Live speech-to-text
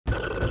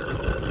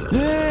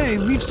Hey,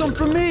 leave some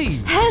for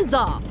me. Hands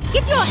off!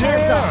 Get your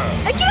hands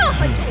off! Get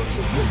off, I told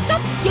you!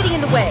 Stop getting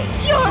in the way!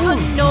 You're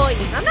annoying!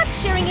 I'm not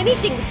sharing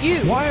anything with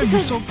you! Why are you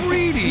so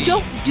greedy?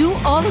 Don't do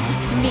all of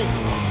this to me!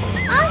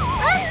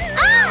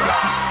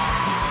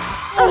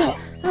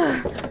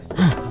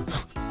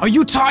 Are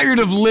you tired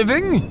of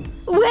living?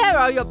 Where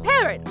are your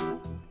parents?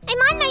 I'm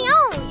on my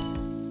own.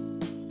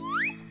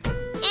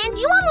 And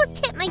you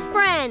almost hit my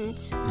friend.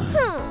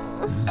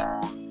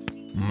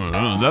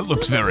 That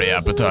looks very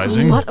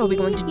appetizing. What are we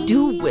going to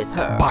do with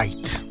her?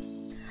 Bite.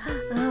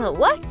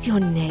 What's your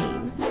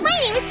name? My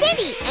name is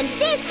Cindy, and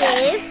this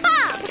is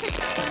Bob.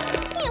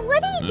 Hey,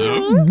 what are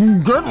you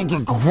doing? Get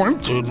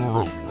acquainted.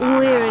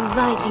 We're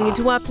inviting you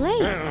to our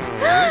place.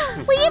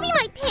 Will you be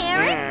my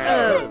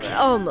parents?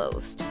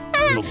 Almost.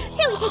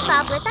 Shall we take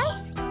Bob with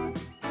us?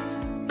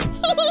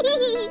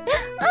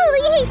 Oh,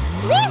 yay!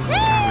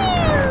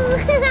 Woohoo!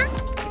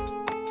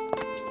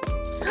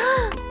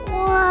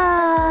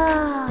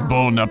 Whoa!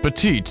 Bon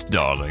appetit,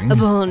 darling.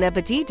 Bon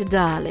appetit,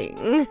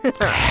 darling.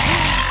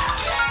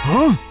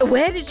 Huh?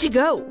 Where did she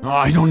go?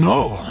 I don't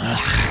know.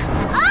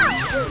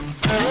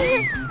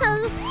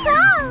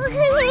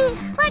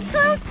 What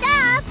cool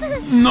stuff!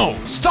 No,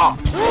 stop!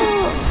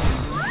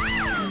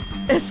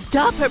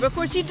 Stop her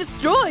before she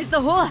destroys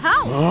the whole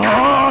house!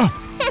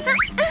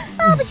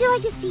 Oh, would you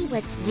like to see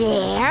what's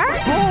there?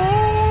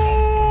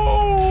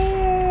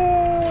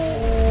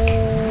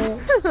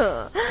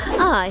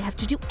 I have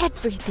to do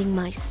everything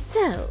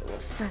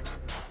myself.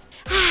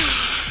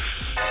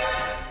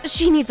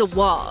 She needs a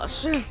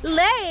wash.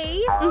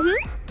 Lay!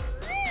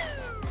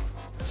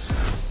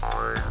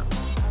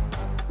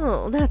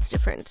 Oh, that's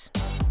different.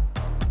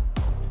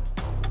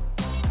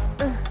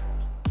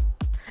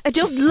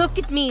 Don't look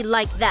at me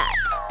like that.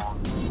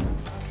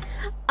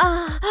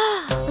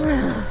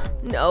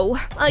 No,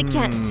 I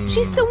can't.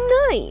 She's so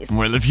nice.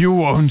 Well, if you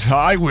won't,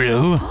 I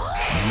will.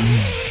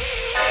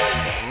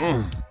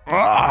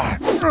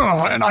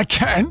 And I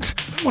can't.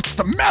 What's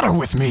the matter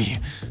with me?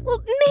 Well,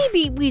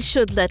 maybe we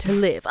should let her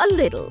live a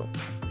little.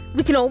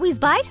 We can always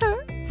bite her.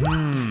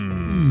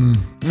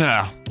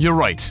 Yeah, you're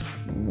right.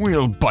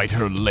 We'll bite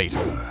her later.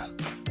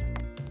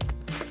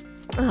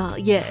 Ah,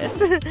 yes.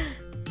 Where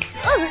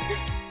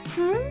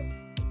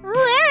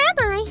am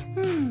I?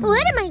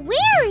 What am I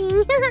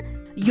wearing?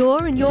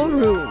 You're in your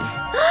room. Yay!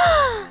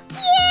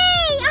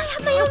 I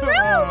have my own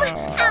room!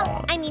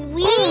 Oh, I mean,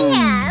 we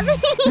have.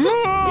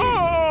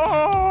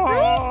 Why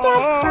is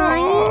Dad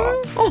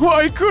crying?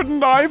 Why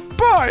couldn't I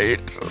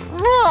bite?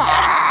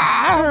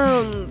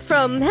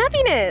 From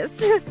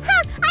happiness.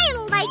 I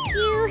like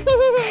you.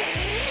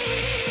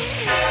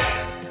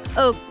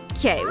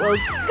 Okay, well,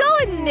 go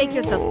and make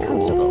yourself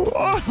comfortable.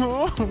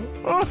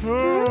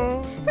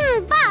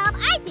 Bob,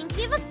 I think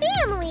we have a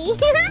family.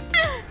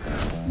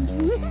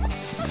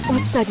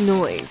 What's that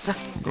noise?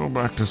 Go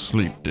back to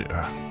sleep,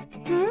 dear.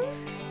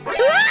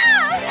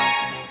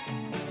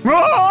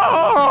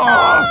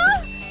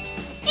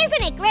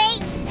 Isn't it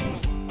great?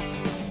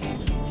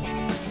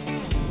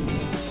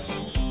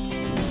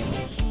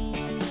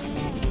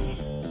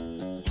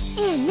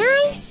 And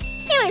nice.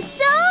 It was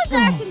so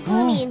dark and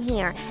gloomy in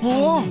here.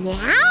 And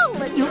now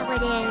look at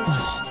what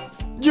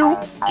You,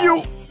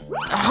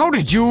 how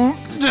did you?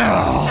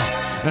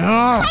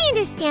 I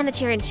understand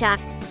that you're in shock.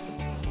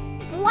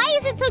 Why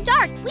is it so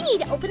dark? We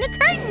need to open the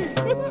curtains.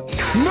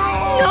 No!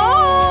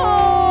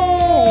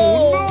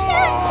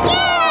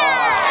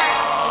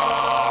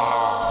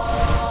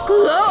 Yeah!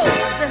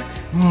 Close!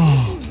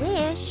 I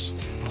wish.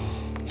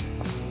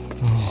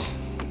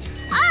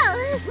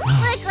 Oh,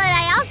 look what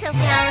I also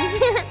found.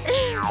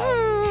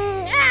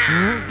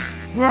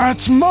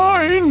 That's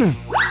mine!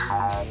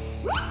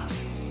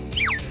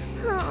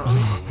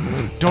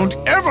 Don't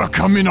ever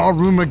come in our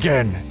room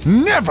again!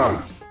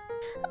 Never!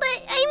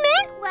 But I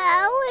meant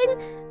well, and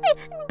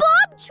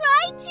Bob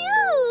tried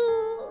too.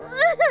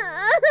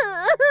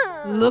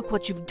 Look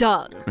what you've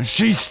done.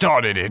 She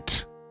started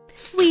it.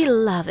 We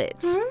love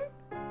it.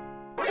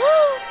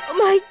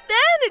 My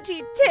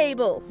vanity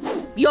table!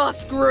 You're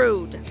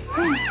screwed.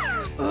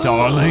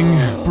 Darling,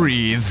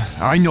 breathe.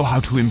 I know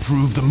how to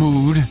improve the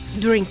mood.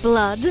 Drink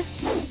blood.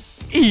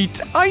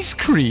 Eat ice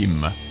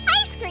cream.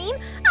 Ice cream?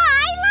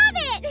 I love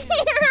it!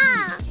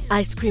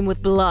 Ice cream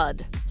with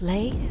blood.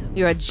 Lay,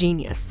 you're a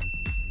genius.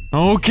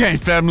 Okay,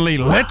 family,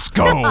 let's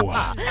go.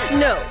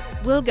 No,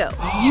 we'll go.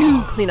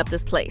 You clean up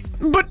this place.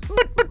 But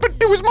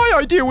it was my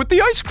idea with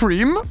the ice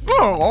cream.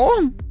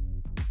 Oh.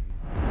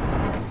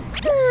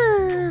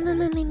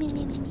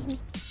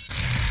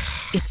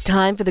 It's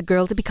time for the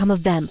girl to become a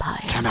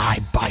vampire. Can I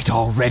bite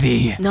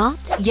already?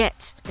 Not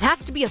yet. It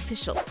has to be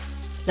official.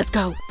 Let's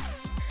go.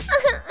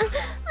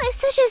 It's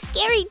such a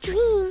scary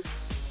dream.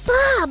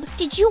 Bob,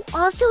 did you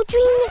also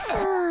dream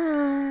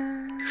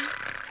that?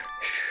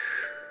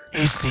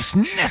 Is this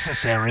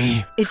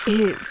necessary? It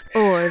is.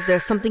 Or is there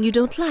something you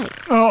don't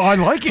like? Oh, I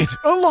like it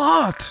a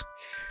lot.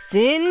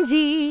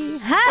 Cindy,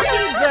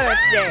 happy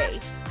birthday!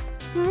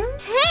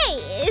 Hey,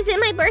 is it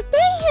my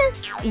birthday?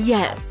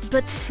 Yes,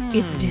 but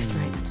it's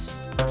different.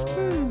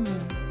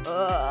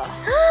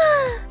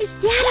 Is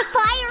that a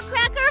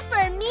firecracker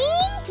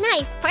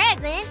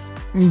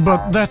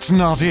But that's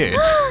not it.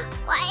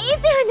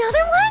 Is there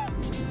another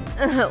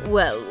one?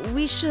 Well,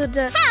 we should,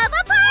 Have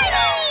a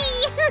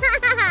party!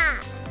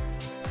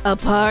 a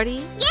party?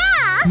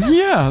 Yeah!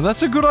 Yeah,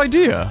 that's a good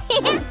idea.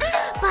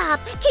 Bob,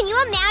 can you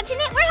imagine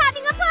it? We're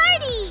having a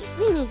party!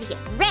 We need to get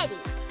ready.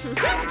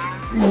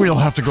 We'll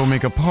have to go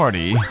make a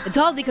party. It's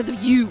all because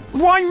of you.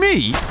 Why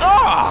me?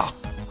 Ah!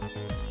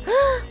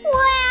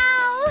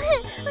 Wow!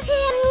 Look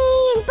at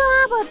me and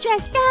Bob all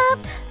dressed up.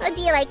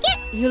 Do you like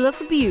it? You look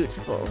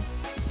beautiful.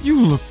 You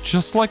look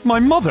just like my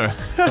mother.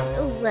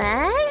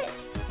 What?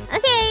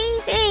 Okay,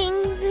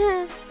 thanks.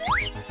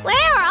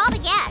 Where are all the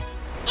guests?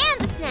 And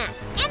the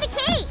snacks? And the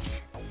cake?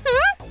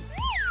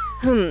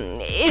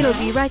 It'll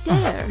be right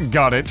there.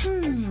 Got it.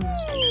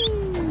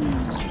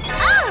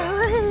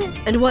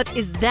 Oh! And what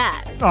is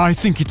that? I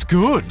think it's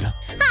good.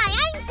 Hi,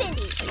 I'm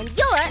Cindy, and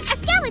you're a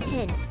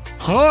skeleton.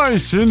 Hi,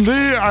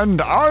 Cindy,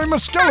 and I'm a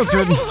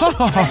skeleton. Ha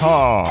ha ha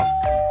ha.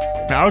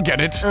 I'll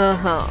get it.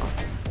 Uh-huh.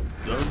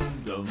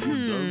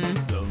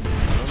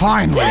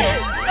 Finally.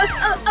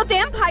 A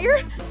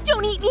vampire?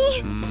 Don't eat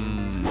me.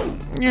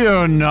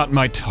 You're not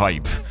my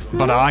type,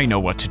 but I know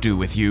what to do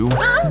with you.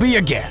 Be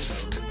a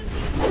guest.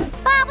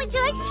 Bob, would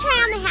you like to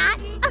try on the hat?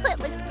 Oh, it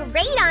looks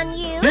great on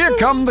you. Here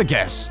come the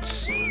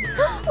guests.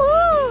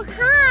 Ooh,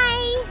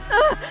 hi.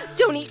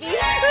 Don't eat me.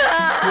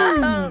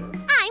 I'm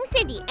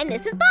Cindy, and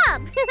this is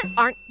Bob.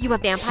 Aren't you a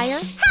vampire?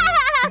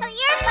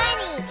 You're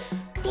funny.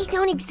 They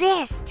don't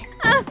exist.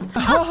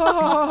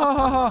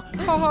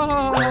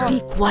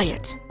 Be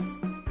quiet.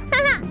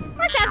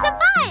 Let's have some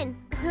fun.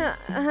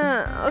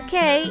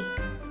 Okay.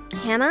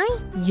 Can I?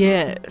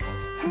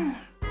 Yes.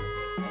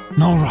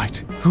 All right,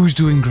 who's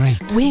doing great?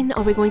 When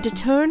are we going to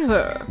turn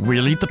her?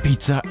 We'll eat the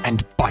pizza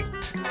and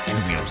bite,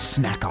 and we'll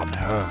snack on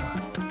her.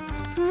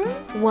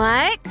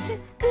 What?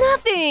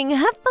 Nothing.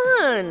 Have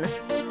fun.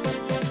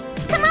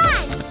 Come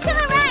on, to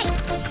the right.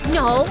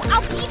 No,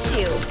 I'll beat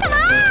you. Come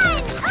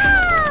on.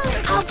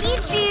 Oh, I'll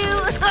beat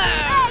you.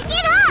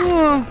 get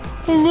up.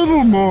 A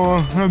little more,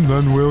 and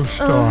then we'll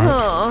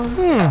start.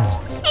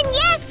 And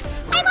yes,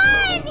 I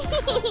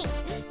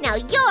won. Now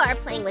you're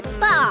playing with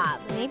Bob.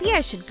 Maybe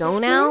I should go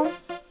now.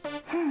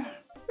 All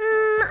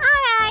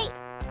right.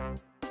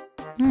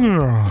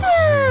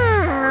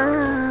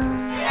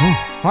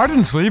 I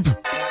didn't sleep.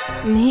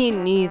 Me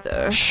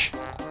neither. Shh.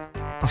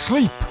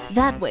 Asleep.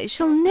 That way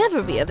she'll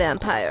never be a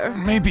vampire.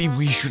 Maybe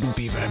we shouldn't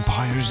be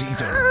vampires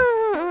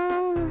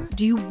either.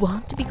 Do you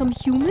want to become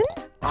human?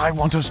 I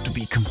want us to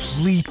be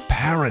complete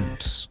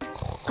parents.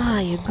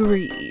 I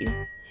agree.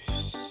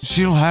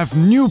 She'll have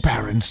new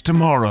parents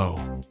tomorrow.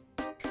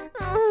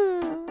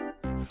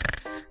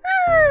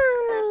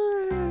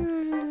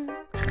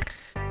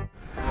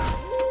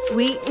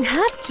 We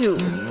have to.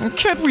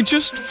 Can't we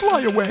just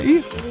fly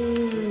away?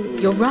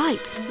 You're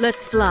right.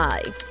 Let's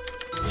fly.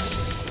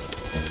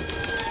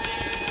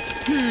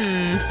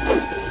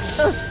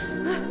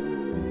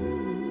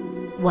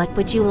 What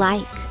would you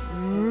like?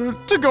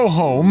 To go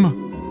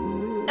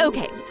home.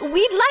 Okay,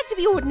 we'd like to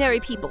be ordinary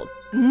people,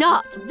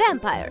 not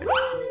vampires.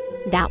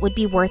 That would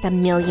be worth $1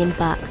 million.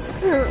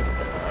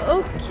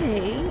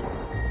 Okay.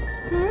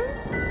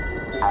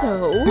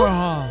 So,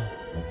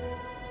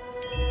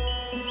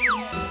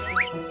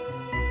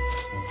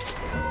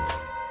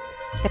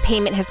 The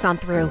payment has gone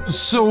through.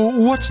 So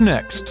what's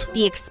next?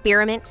 The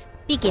experiment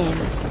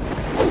begins.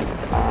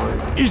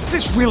 Is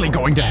this really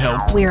going to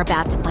help? We're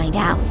about to find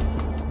out.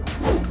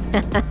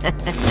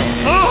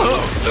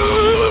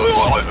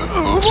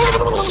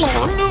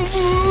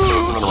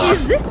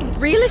 is this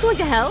really going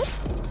to help?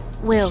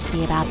 We'll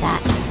see about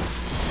that.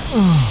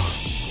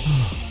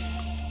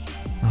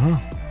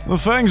 The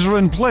fangs are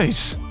in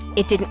place.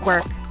 It didn't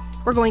work.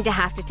 We're going to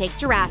have to take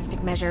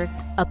drastic measures.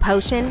 A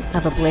potion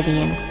of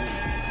oblivion.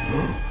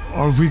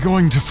 Are we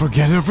going to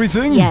forget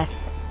everything?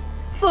 Yes.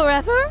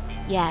 Forever?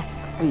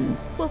 Yes.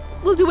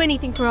 We'll do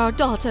anything for our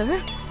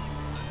daughter.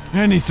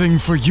 Anything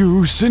for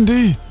you,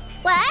 Cindy?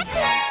 What?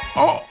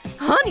 Oh,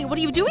 Honey, what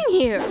are you doing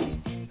here?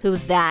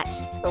 Who's that?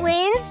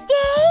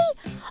 Wednesday?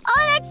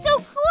 Oh, that's so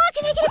cool.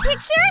 Can I get a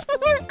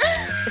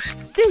picture?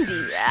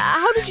 Cindy,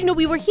 how did you know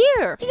we were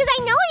here? Because I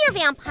know you're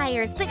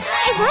vampires, but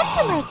I love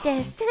you like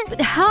this. But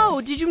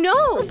how did you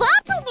know?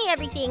 Bob told me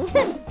everything.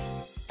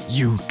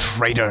 you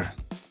traitor.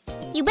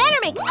 You better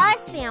make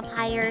us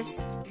vampires.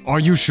 Are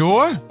you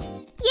sure?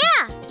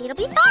 Yeah, it'll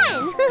be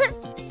fun.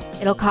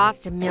 It'll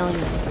cost $1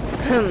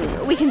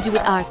 million. We can do it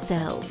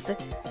ourselves.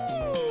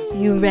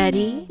 You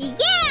ready? Yeah!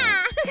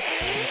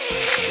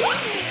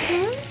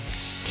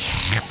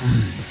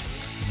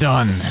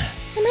 Done.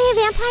 Am I a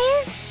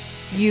vampire?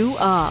 You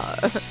are.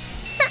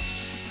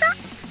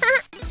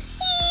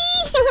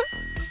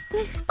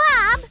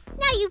 Bob,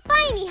 now you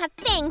finally have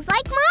fangs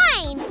like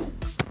mine.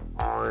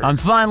 I'm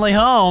finally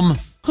home.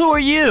 Who are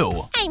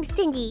you? I'm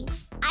Cindy.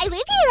 I live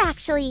here,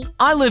 actually.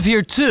 I live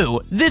here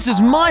too. This is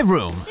my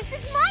room. This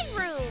is my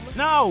room.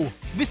 No,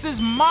 this is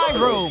my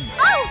room.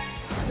 Oh!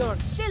 Your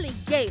silly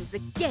games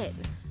again.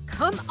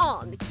 Come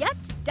on, get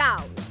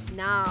down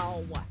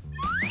now.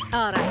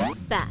 Alright,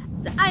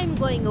 Bats, I'm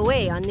going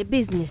away on a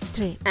business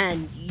trip,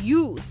 and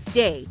you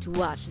stay to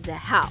watch the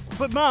house.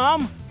 But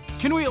Mom,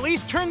 can we at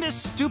least turn this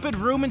stupid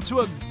room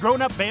into a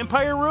grown-up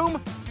vampire room?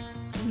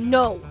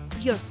 No,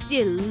 you're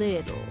still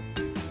little.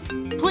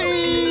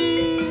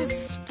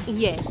 Please!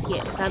 Yes,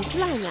 I'm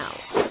flying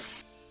out.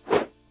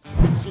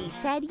 She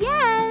said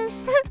yes.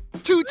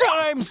 2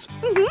 times!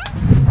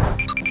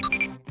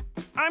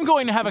 I'm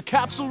going to have a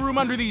capsule room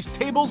under these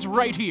tables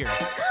right here.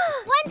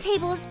 One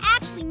table is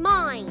actually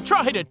mine.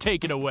 Try to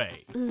take it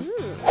away.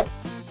 You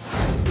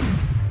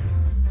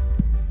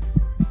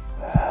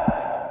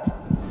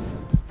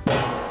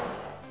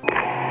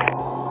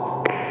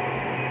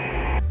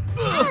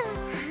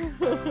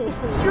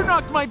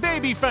knocked my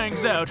baby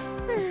fangs out.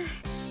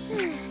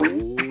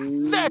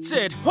 That's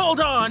it. Hold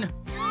on.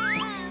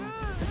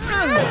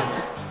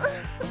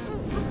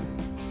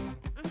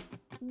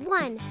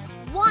 One.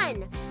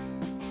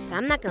 But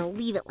I'm not gonna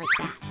leave it like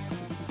that.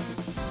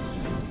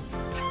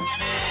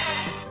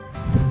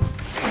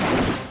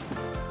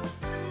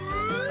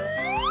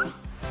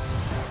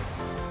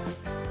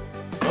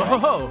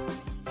 Oh.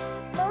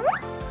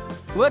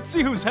 Let's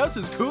see whose house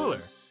is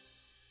cooler.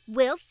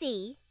 We'll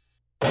see.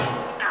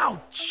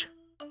 Ouch!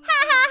 Ha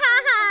ha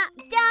ha ha!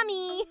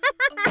 Dummy!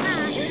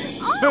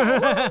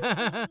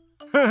 Oh!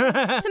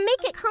 To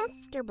make it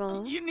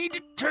comfortable. You need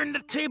to turn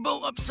the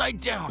table upside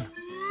down.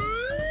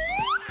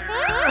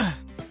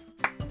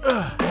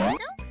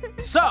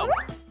 So,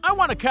 I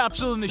want a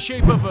capsule in the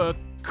shape of a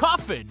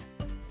coffin.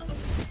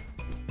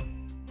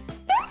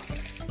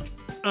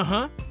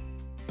 Uh-huh.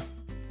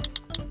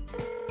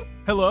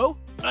 Hello?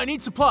 I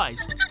need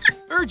supplies.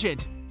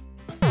 Urgent.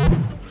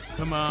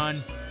 Come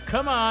on.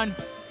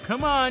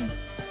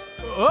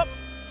 Up.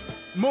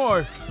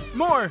 More.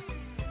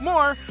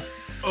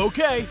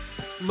 Okay.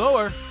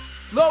 Lower.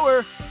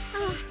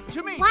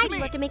 To me. Why do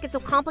you have to make it so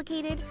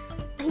complicated?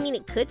 I mean,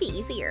 it could be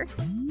easier.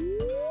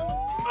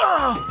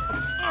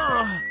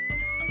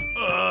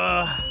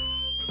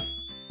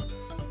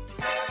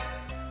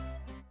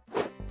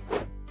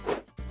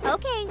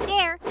 Okay,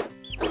 there.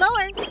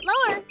 Lower.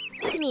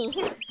 To me.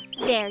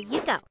 There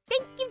you go.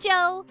 Thank you,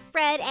 Joe,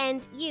 Fred,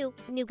 and you,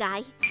 new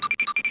guy.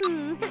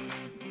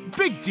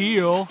 Big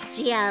deal.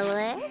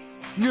 Jealous?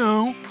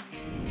 No.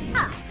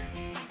 Ah.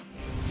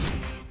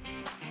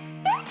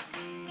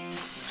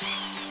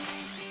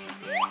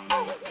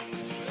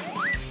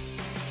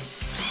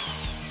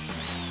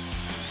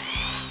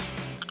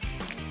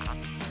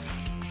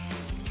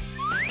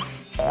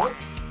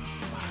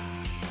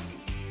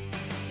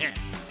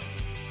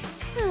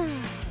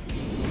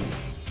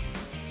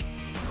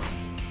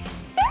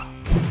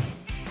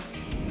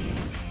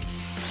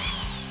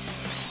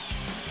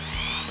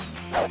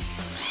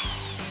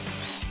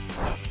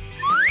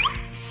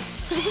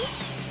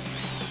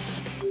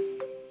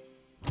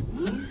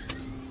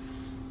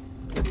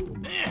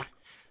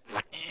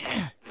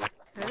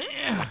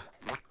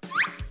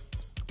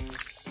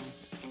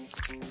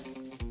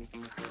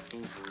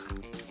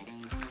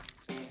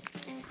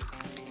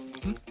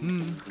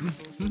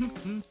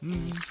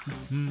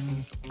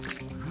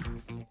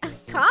 A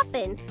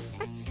coffin?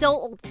 That's so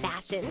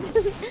old-fashioned.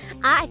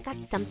 I've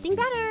got something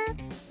better.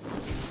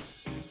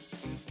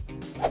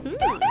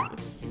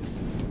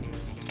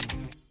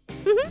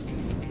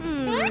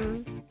 I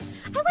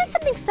want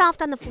something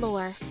soft on the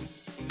floor.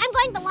 I'm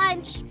going to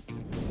lunch.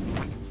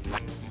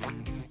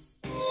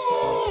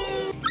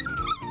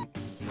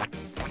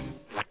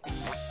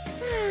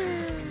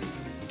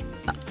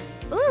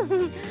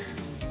 Ooh.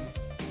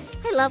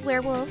 I love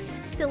werewolves.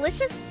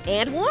 Delicious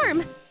and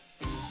warm.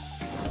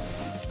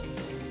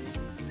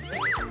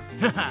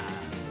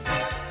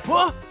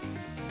 What?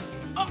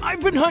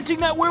 I've been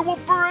hunting that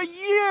werewolf for a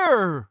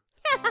year!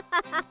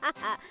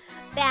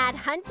 Bad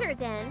hunter,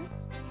 then.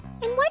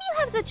 And why do you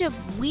have such a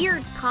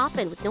weird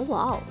coffin with no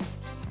walls?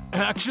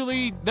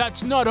 Actually,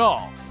 that's not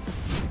all.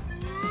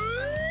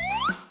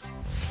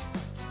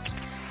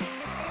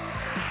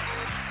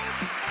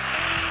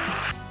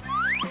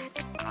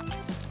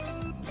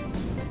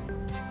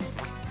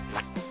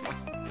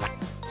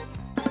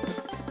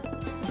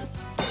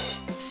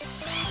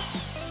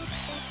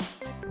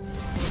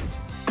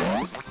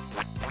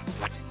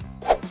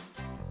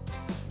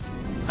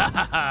 Ha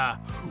ha ha!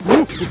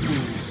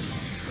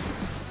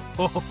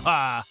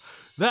 Opa!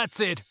 That's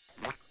it!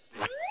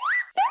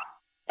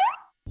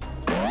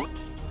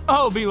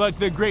 I'll be like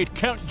the great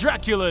Count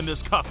Dracula in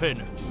this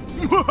coffin!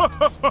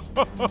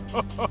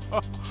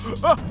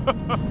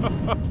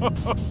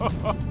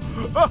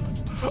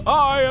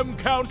 I am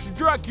Count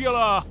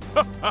Dracula!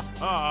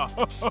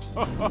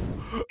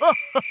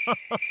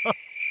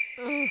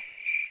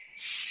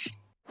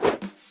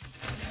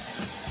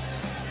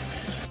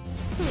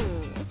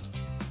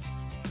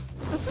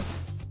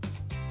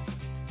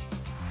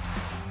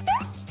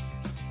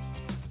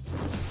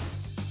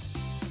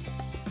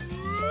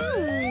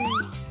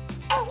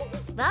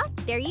 Well,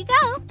 there you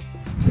go.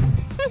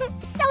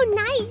 So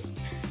nice.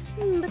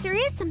 But there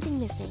is something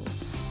missing.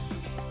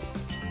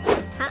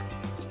 Huh?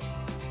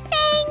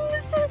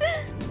 Bangs!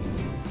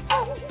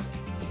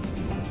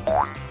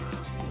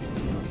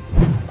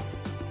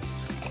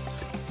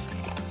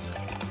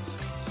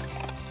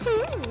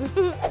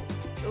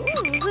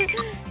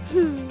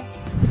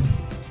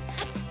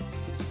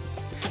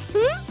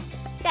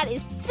 That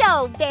is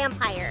so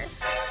vampire.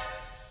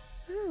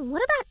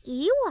 What about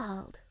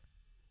Ewald?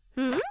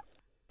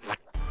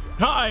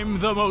 I'm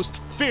the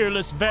most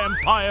fearless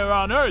vampire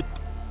on Earth.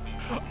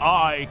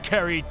 I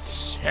carry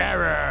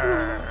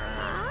terror.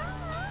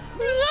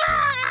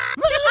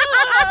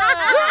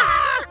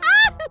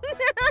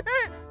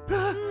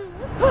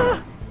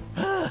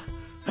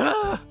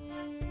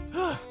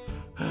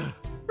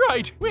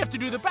 Right, we have to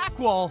do the back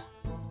wall.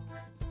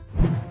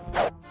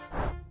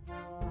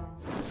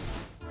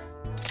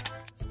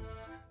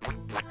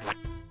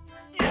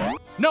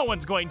 No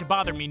one's going to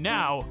bother me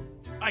now.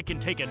 I can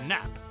take a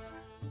nap.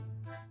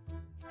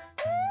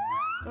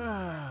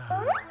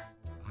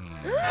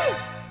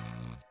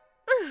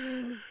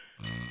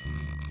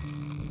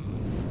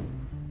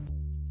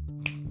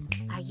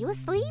 Are you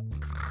asleep?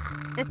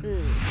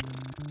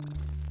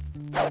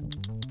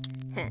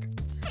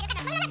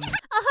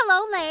 Oh,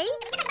 hello, Lay.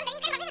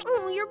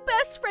 Oh, your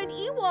best friend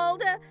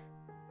Ewald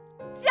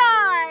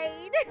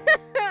died.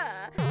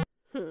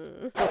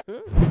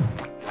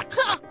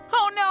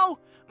 Oh no!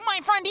 My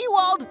friend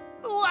Ewald!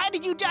 Why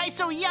did you die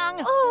so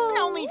young? Oh.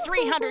 Only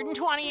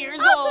 320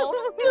 years old!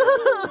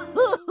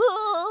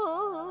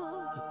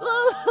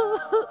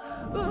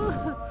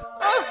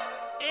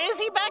 Is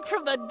he back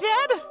from the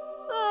dead?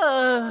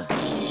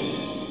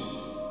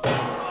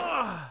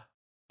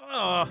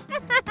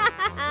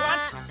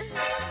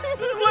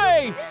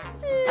 What?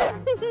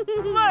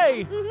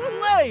 Lay!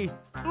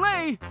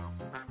 Lay!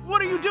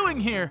 What are you doing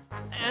here?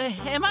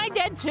 Am I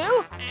dead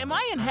too? Am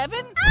I in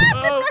heaven?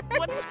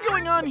 What's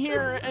going on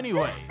here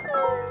anyway?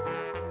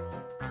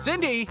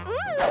 Cindy!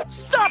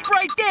 Stop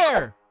right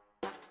there!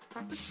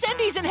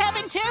 Cindy's in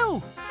heaven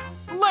too!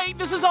 Lay,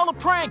 this is all a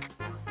prank!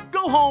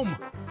 Go home!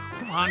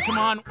 Come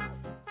on.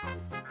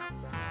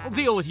 I'll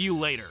deal with you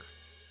later.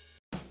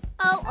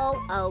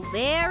 Oh,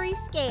 very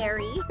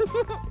scary.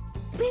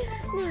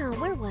 Now,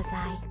 where was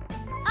I?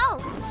 Oh,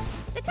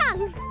 the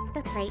tongue.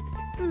 That's right.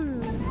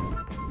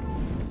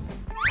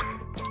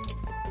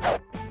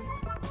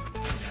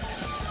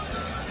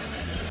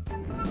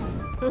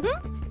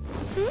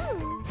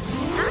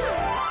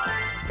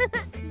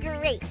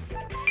 Great.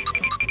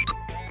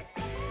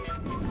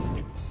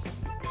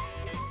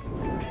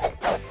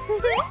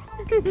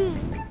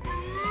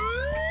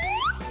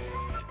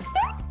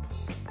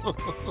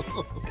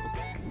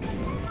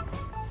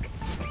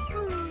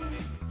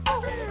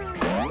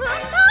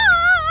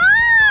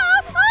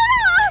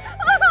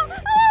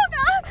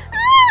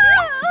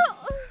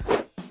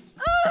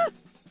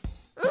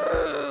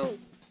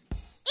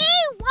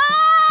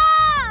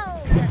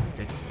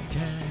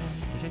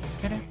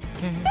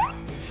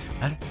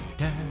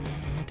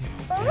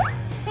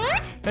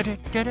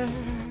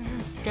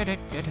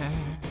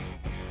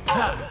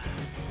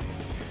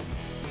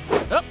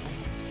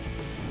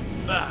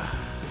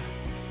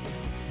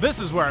 This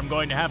is where I'm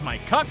going to have my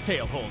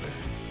cocktail holder.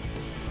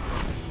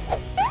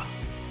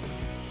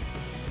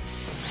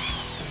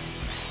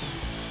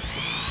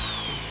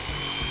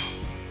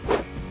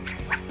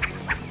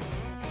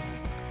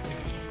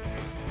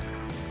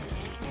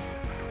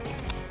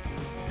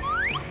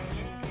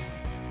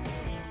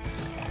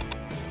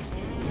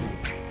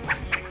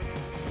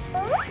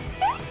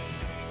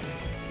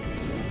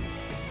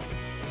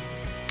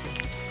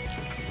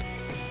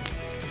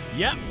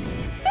 Yep,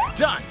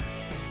 done.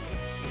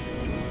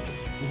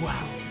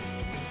 Wow,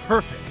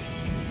 perfect.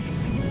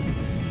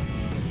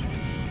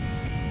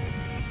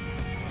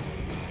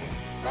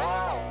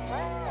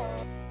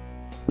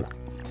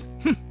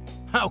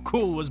 How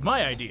cool was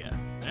my idea,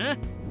 eh?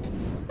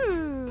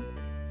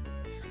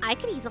 I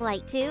could use a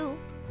light too.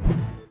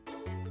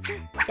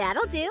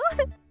 That'll do.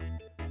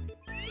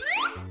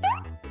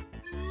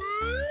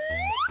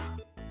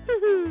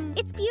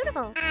 It's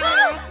beautiful.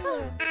 I love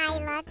you. I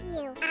love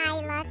you. I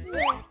love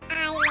you.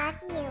 I love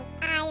you.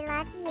 I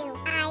love you.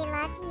 I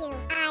love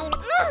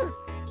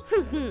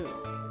you.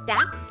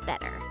 That's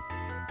better.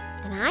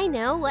 And I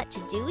know what to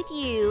do with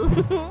you.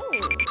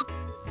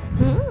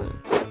 Cool.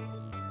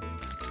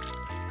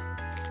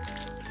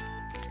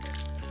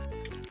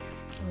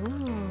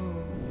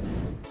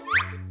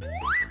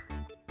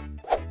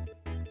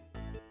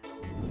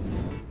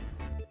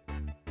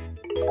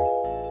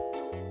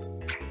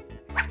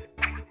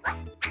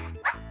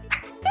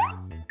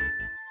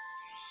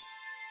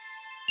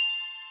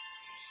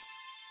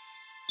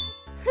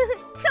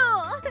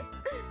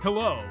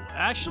 Hello,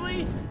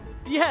 Ashley?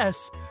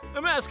 Yes,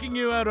 I'm asking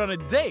you out on a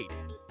date.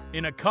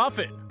 In a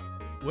coffin.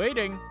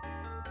 Waiting.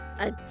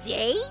 A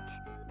date?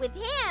 With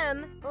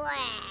him?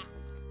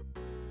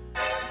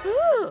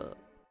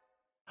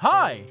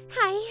 Hi!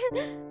 Hi.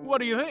 What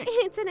do you think?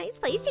 It's a nice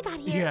place you got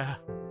here. Yeah.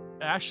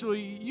 Ashley,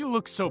 you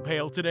look so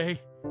pale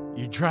today.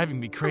 You're driving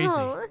me crazy.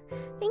 Oh,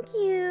 thank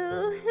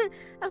you.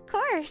 Of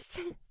course.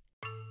 Ew,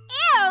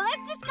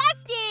 that's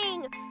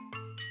disgusting!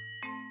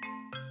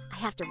 I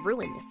have to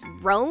ruin this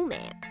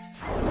romance.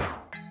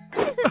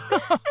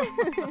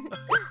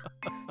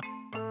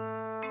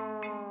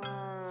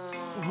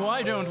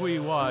 Why don't we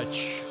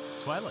watch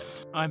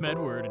Twilight. I'm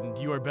Edward, and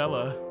you are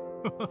Bella.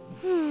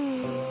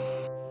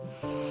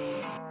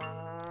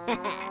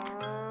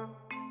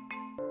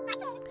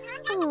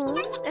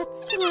 Oh,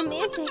 that's so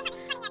romantic.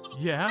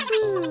 Yeah?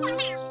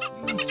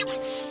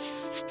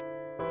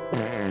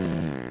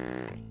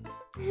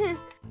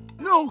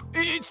 No,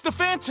 it's the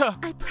Fanta!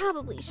 I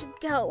probably should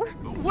go.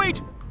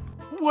 Wait!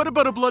 What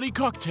about a bloody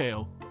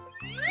cocktail?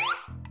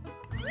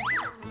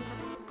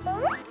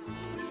 All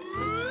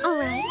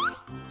right.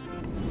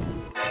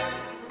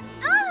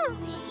 Oh,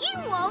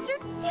 Ewald, you're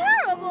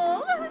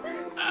terrible.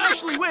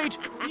 Ashley, wait!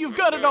 You've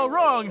got it all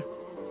wrong!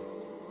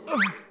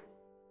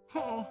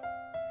 Oh.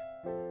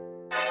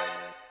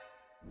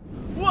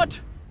 What?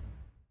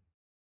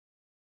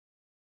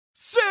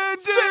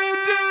 Sandy!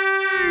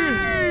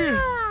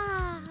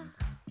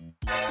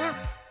 Now,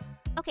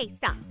 okay,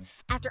 stop.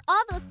 After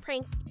all those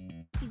pranks,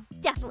 he's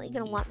definitely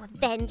gonna want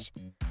revenge.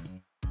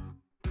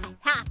 I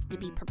have to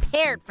be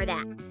prepared for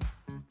that.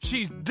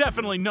 She's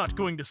definitely not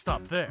going to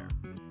stop there.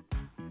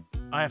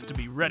 I have to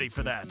be ready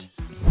for that.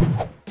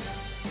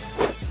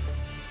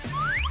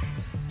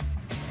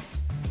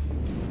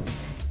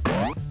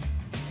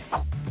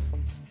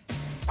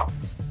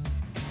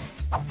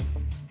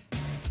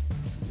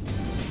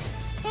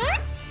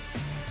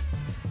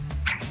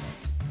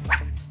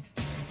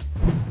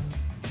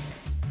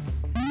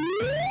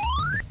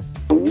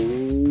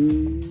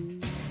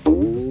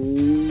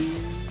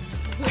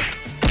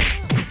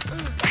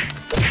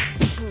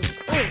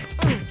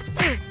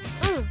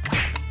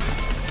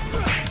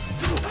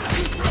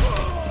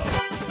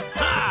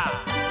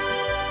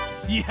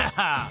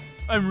 Yeah!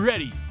 I'm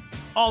ready.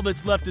 All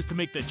that's left is to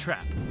make the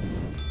trap.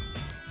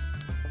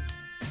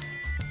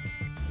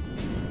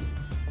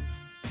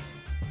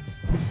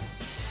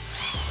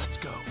 Let's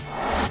go.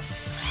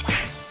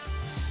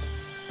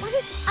 What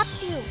is he up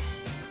to?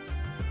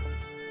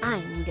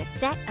 I need to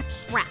set a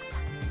trap.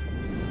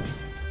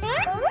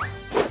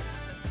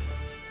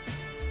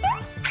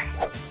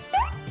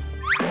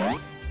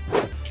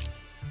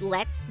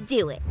 Let's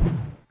do it.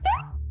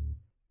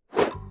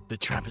 The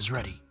trap is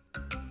ready.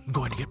 I'm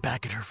going to get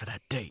back at her for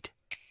that date.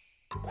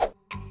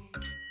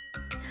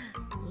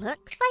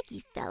 Looks like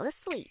he fell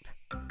asleep.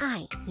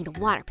 I need a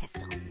water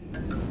pistol.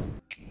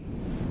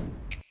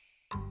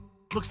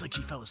 Looks like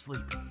she fell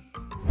asleep.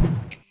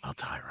 I'll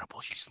tie her up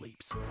while she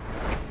sleeps.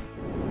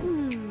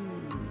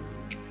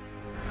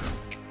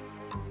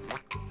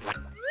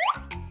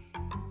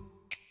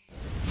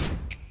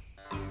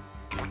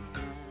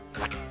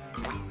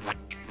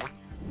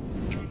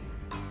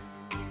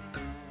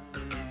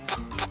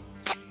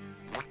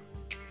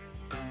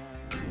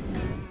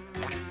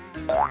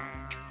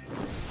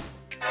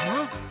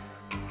 Huh?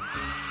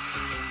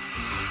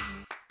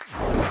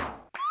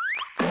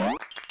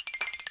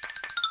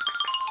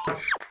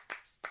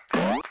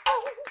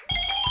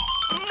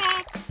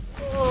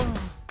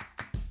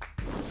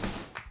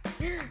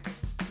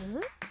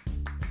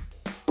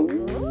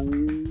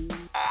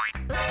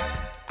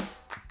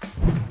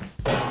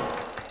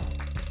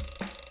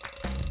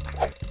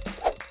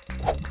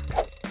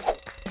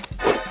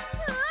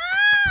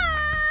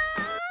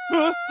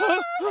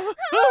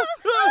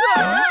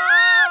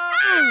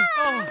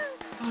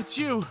 Oh, it's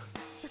you.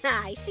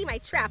 I see my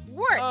trap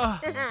worked.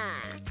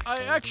 I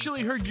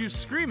actually heard you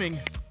screaming.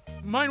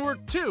 Mine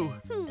worked too.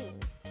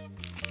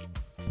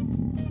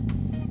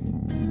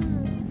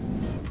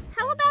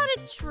 How about a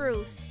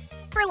truce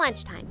for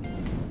lunchtime?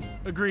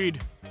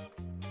 Agreed.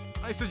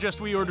 I suggest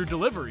we order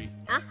delivery.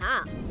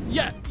 Uh-huh.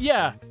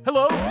 Yeah.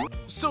 Hello?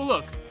 So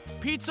look,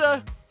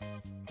 pizza,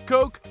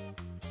 Coke.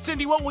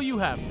 Cindy, what will you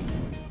have?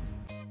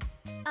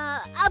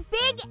 A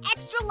big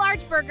extra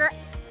large burger,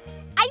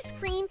 ice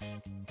cream,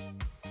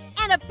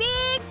 and a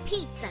big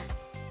pizza.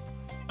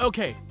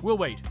 Okay, we'll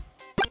wait.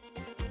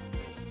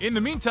 In the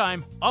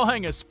meantime, I'll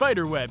hang a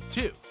spider web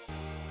too.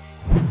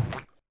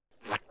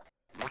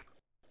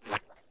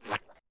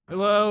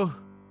 Hello?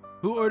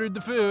 Who ordered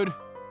the food?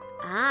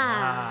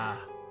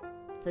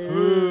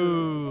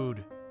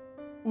 Food.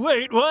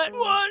 Wait, what?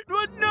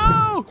 What?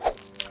 No!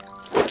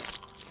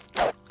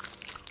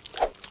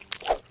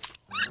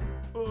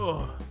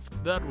 Oh,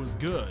 that was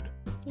good.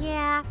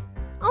 Yeah,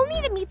 only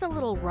the meat's a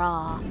little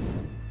raw.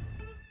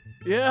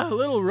 Yeah, a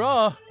little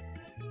raw.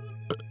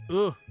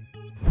 Ugh.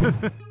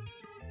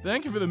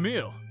 Thank you for the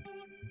meal.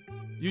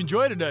 You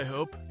enjoyed it, I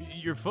hope.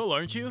 You're full,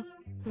 aren't you?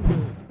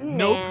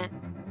 Nah.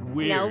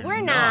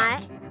 We're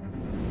not.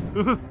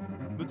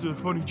 That's a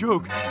funny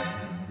joke.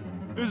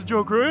 It's a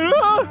joke,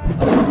 right?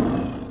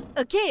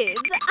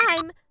 Kids,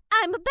 I'm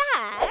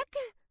back.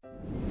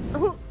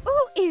 Who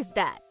is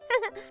that?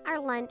 Our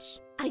lunch.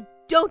 I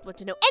don't want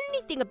to know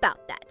anything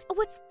about that.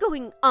 What's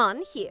going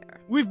on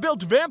here? We've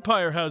built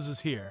vampire houses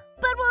here.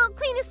 But we'll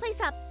clean this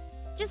place up.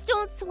 Just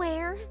don't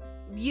swear.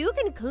 You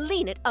can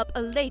clean it up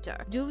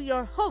later. Do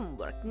your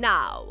homework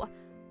now.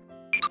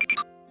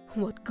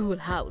 What cool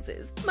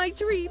houses. My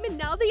dream, and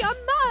now they are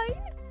mine.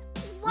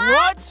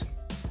 What?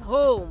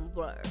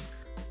 Homework.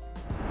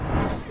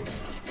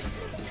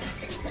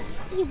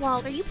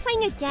 Ewald, are you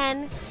playing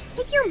again?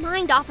 Take your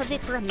mind off of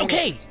it for a minute.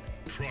 Okay.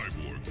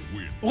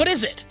 What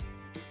is it?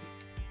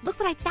 Look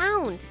what I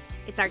found.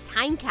 It's our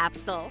time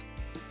capsule.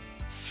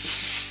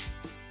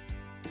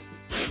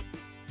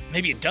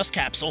 Maybe a dust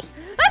capsule.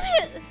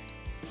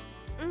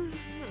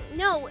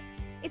 No,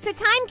 it's a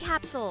time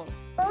capsule.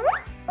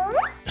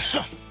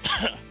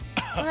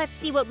 Let's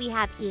see what we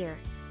have here.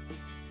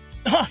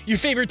 Your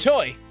favorite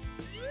toy.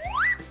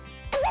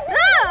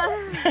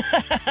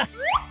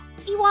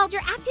 Ewald,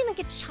 you're acting like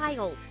a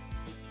child.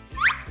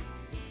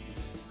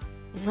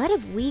 What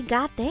have we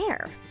got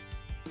there?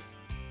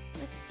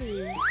 Let's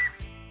see.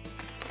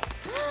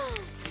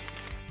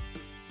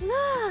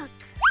 Look!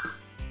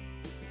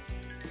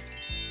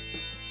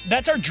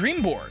 That's our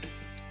dream board.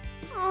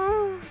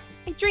 Oh,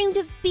 I dreamed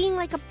of being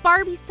like a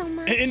Barbie so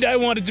much. And I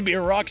wanted to be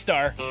a rock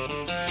star.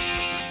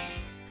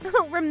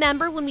 Oh,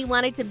 remember when we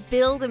wanted to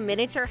build a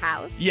miniature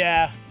house?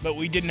 Yeah, but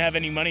we didn't have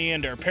any money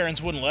and our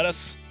parents wouldn't let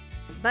us.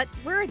 But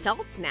we're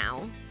adults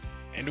now.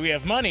 And we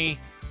have money.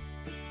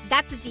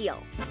 That's a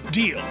deal.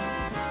 Deal.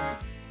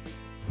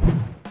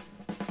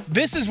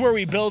 This is where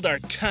we build our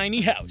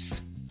tiny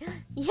house.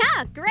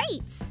 Yeah,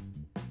 great.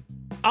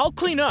 I'll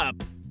clean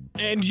up,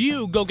 and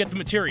you go get the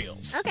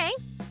materials. Okay.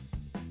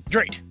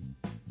 Great.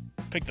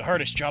 Pick the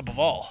hardest job of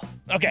all.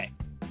 Okay.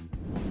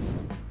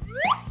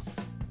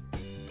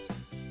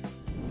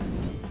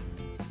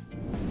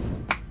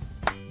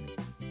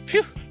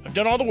 Phew, I've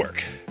done all the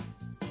work.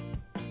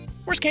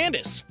 Where's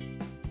Candace?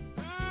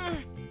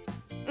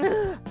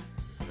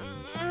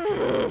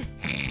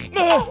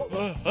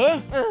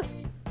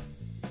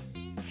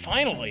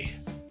 Finally.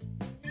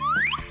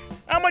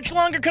 How much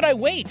longer could I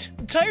wait?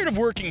 I'm tired of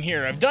working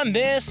here. I've done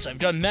this, I've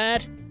done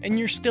that, and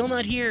you're still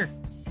not here.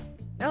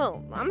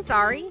 Oh, I'm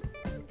sorry.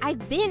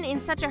 I've been in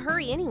such a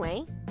hurry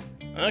anyway.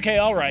 Okay,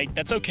 all right,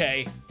 that's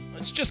okay.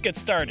 Let's just get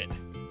started.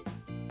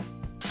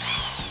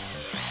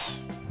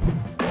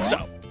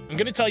 So, I'm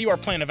gonna tell you our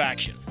plan of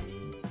action.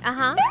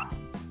 Uh-huh.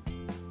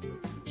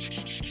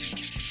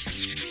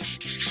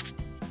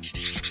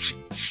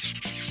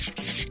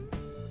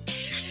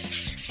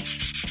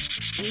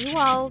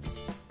 Ewald,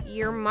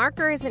 your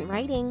marker isn't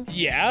writing.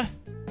 Yeah?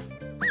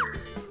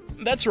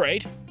 That's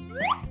right.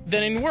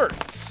 Then in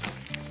words.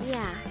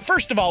 Yeah.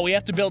 First of all, we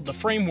have to build the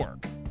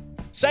framework.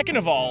 Second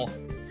of all...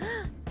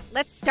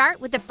 Let's start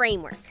with the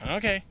framework.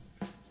 Okay.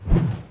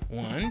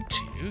 1,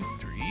 2,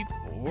 3,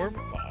 4,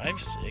 5,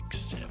 6,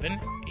 7,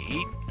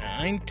 8,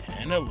 9,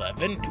 10,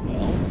 11,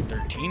 12,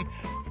 13...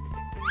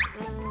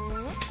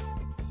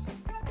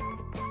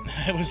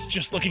 I was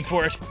just looking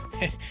for it.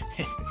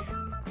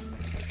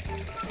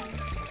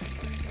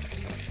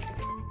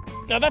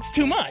 Now that's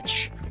too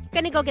much.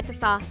 Gonna go get the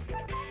saw.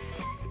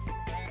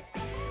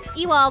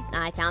 Ewald,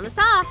 I found the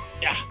saw.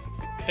 Yeah,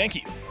 thank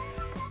you.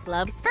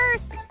 Gloves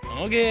first.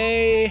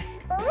 Okay.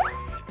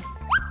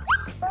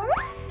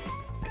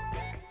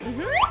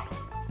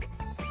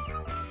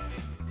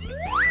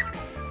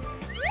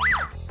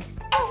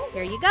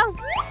 Here you go.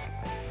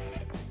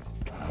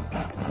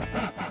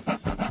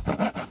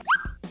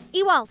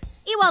 Ewald,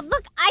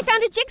 look, I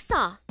found a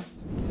jigsaw.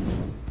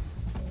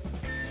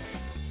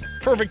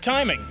 Perfect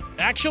timing.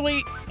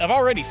 Actually, I've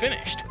already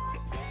finished.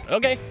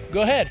 Okay,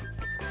 go ahead.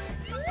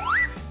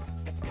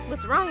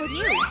 What's wrong with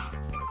you?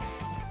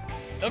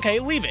 Okay,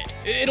 leave it.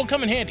 It'll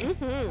come in handy.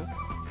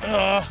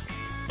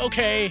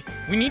 Okay.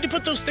 We need to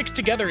put those sticks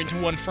together into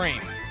one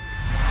frame.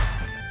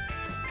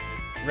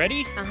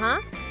 Ready?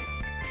 Uh-huh.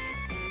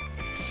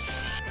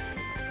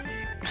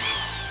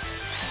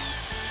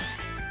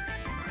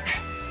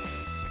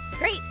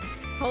 Great.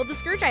 Hold the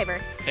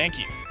screwdriver. Thank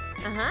you.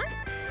 Uh-huh.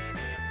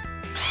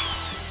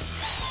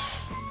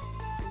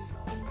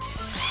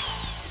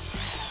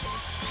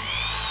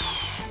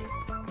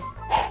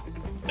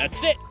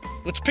 That's it.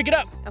 Let's pick it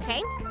up.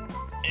 Okay.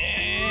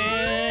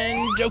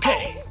 And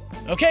okay.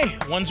 Okay,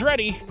 one's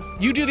ready.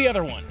 You do the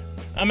other one.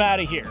 I'm out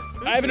of here.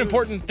 I have an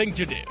important thing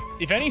to do.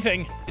 If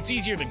anything, it's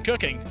easier than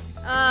cooking.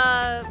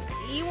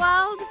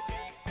 Ewald?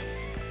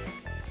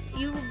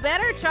 You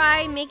better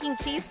try making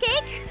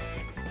cheesecake?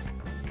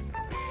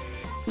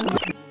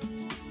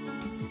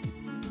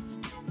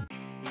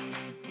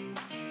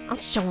 I'll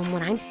show him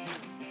what I'm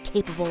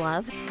capable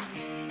of.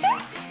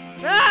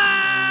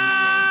 Aww.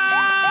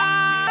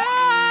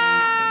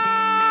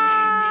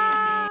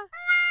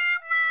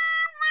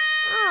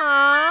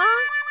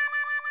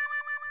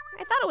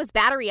 I thought it was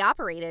battery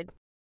operated.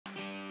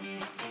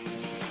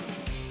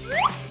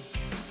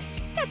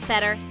 That's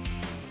better.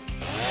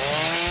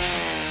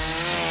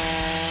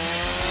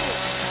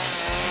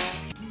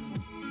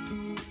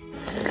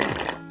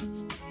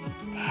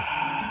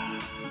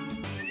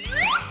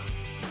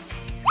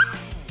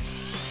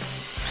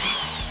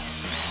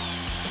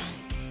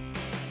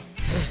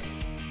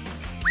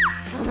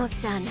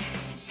 Almost done.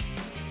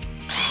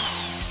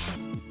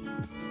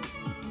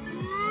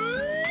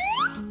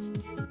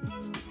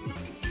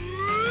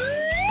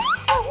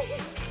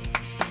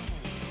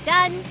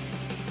 Done.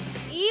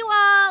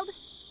 Ewald!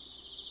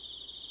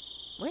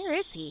 Where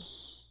is he?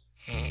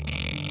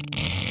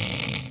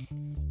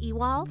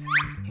 Ewald?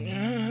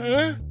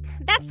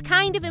 That's the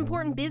kind of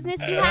important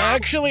business you have?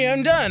 Actually,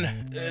 I'm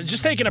done.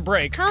 Just taking a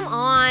break. Come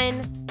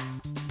on.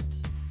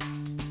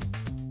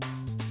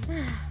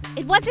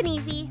 It wasn't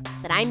easy,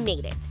 but I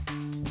made it.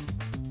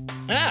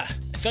 Ah,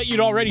 I thought you'd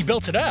already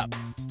built it up.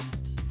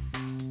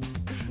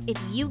 If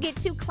you get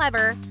too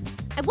clever,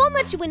 I won't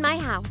let you in my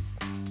house.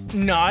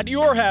 Not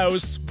your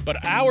house,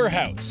 but our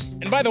house.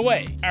 And by the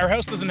way, our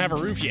house doesn't have a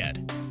roof yet.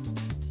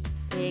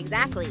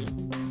 Exactly.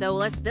 So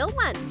let's build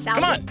one, shall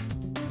we? Come on.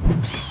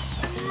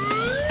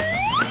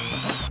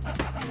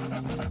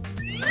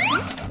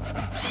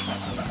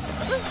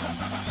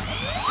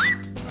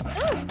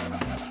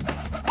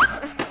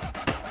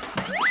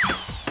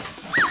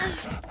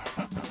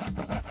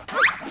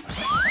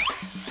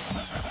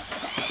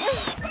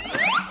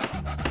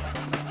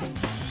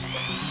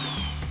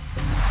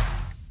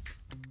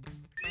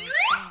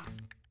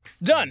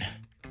 Done.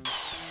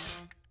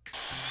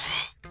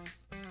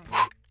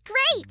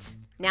 Great!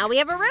 Now we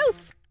have a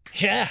roof.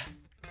 Yeah.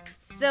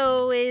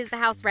 So is the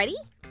house ready?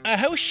 A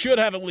house should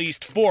have at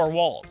least 4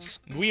 walls.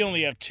 We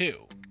only have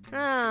 2.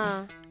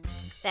 Oh.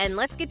 Then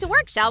let's get to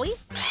work, shall we?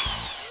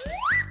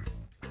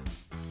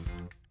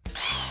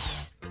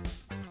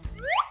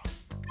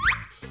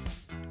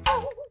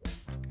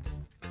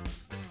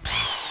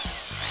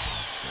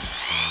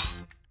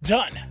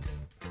 Done.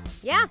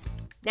 Yeah.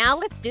 Now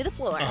let's do the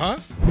floor. Uh-huh.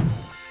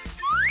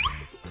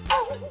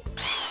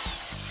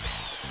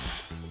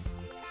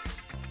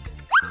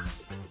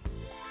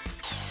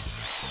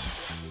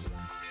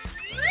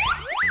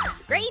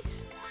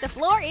 Great. The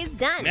floor is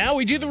done. Now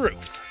we do the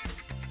roof.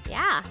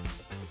 Yeah.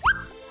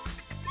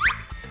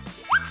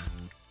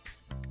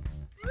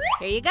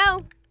 Here you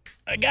go.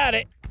 I got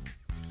it.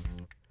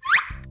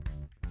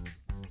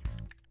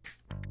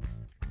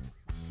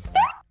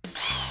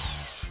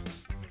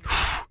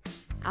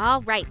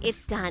 All right,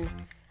 it's done.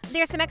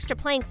 There's some extra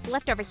planks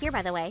left over here,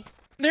 by the way.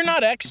 They're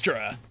not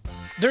extra.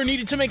 They're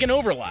needed to make an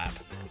overlap.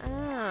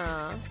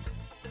 Oh.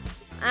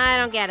 I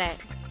don't get it.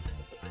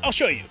 I'll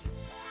show you.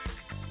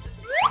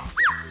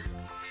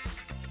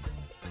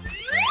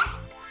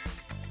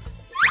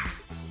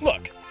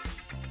 Look.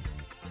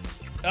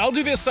 I'll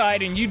do this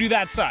side and you do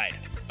that side,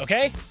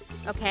 okay?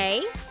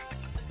 Okay.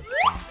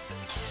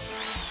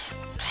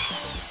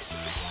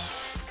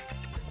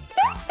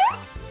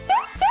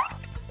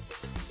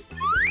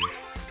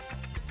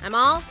 I'm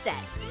all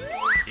set.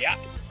 Yeah,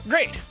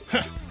 great.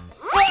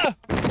 Ah!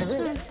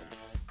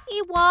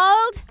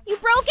 Ewald, you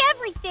broke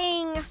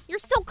everything. You're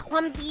so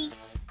clumsy.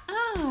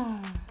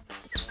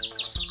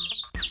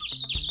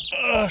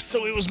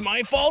 So it was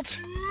my fault?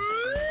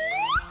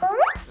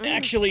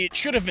 Actually, it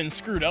should have been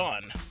screwed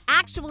on.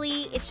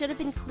 Actually, it should have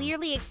been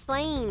clearly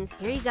explained.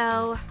 Here you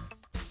go.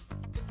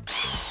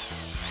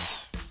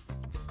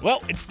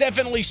 Well, it's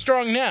definitely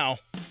strong now.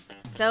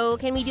 So,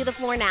 can we do the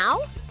floor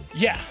now?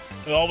 Yeah,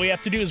 all we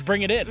have to do is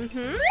bring it in.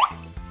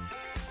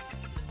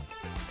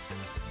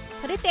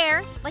 Put it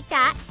there, like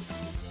that.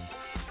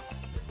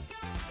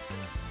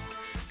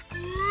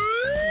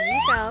 There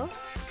you go.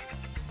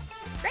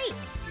 Great.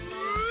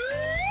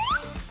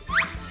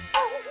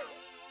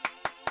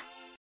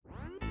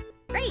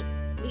 Great.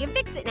 We can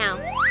fix it now.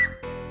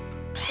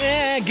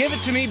 Give it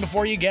to me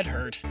before you get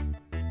hurt.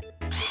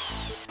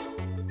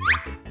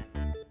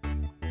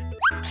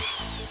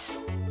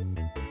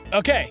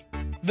 Okay,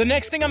 the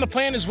next thing on the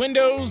plan is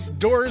windows,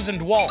 doors,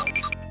 and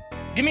walls.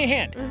 Give me a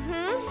hand.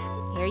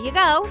 Here you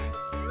go.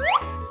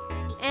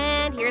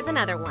 And here's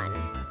another one.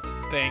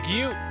 Thank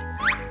you.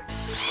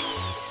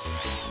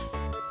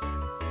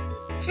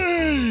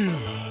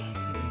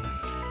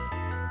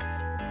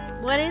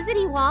 What is it,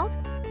 Ewald?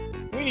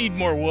 We need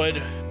more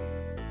wood.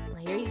 Well,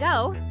 here you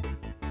go.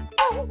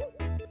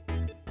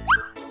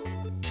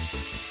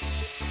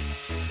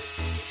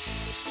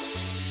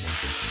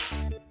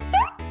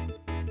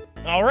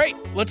 All right,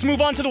 let's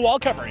move on to the wall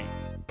covering.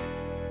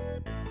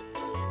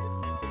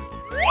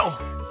 Whoa,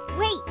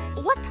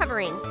 Wait, what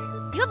covering?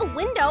 You have a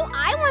window.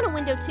 I want a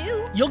window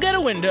too. you'll get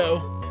a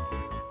window.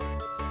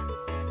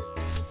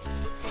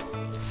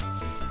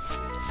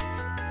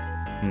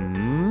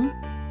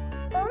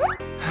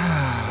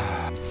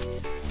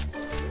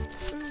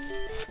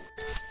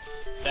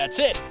 That's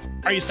it.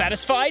 Are you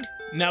satisfied?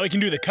 Now we can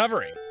do the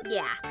covering.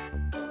 Yeah.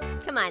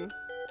 Come on.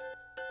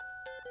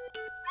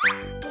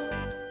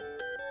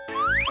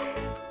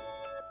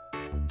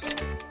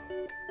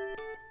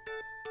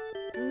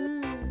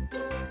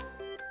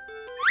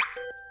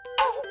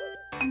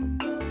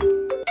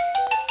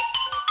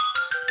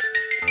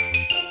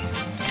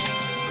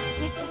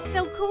 This is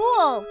so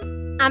cool.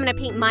 I'm gonna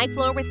paint my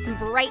floor with some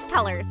bright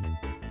colors.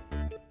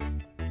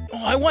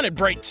 Oh, I want it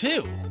bright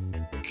too.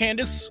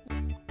 Candace,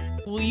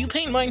 will you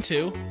paint mine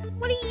too?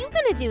 What are you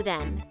gonna do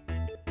then?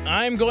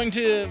 I'm going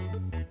to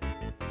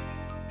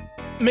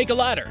make a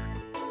ladder.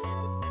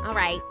 All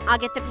right, I'll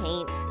get the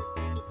paint.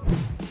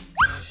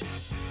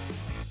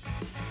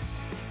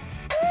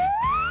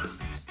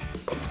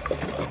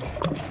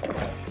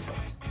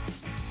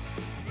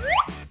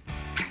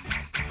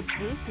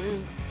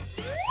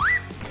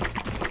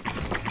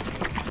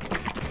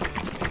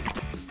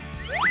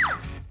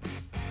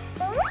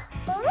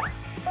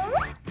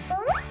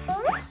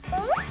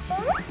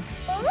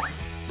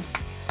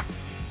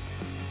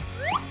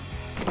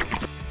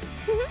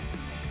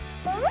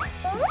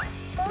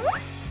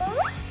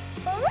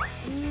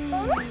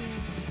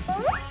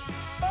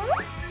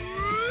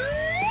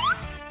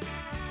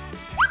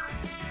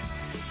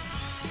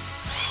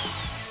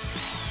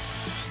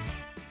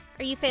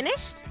 Are you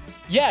finished?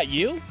 Yeah,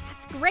 you?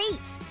 That's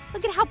great.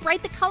 Look at how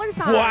bright the colors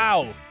are.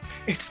 Wow,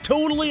 it's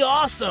totally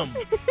awesome.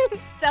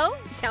 So,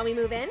 shall we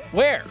move in?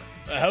 Where?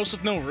 A house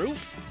with no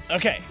roof?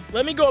 Okay,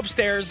 let me go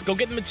upstairs, go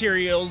get the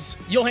materials.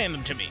 You'll hand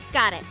them to me.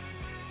 Got it.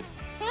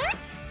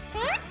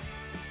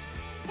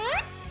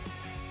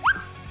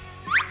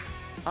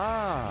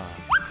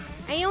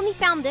 I only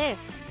found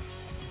this.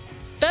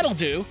 That'll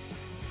do.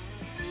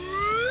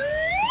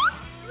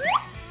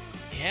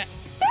 Yeah.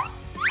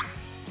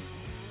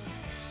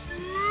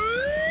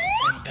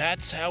 And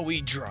that's how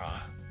we draw.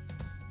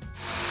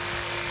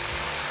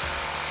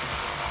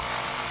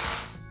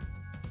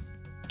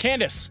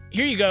 Candace,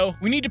 here you go.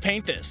 We need to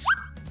paint this.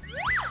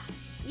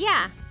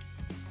 Yeah.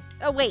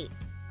 Oh, wait.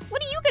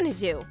 What are you gonna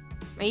do?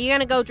 Are you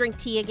gonna go drink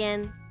tea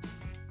again?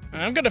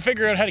 I'm gonna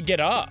figure out how to get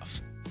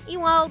off.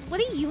 Ewald, what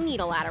do you need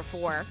a ladder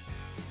for?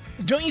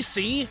 Don't you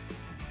see?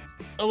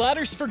 A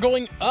ladder's for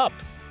going up.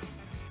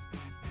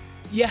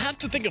 You have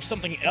to think of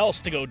something else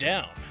to go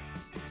down.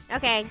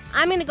 Okay,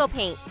 I'm gonna go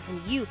paint,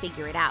 and you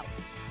figure it out.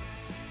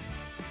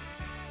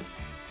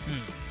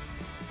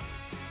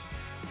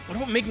 What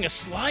about making a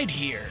slide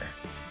here?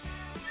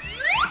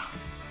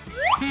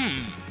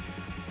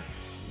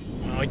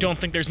 Well, I don't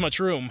think there's much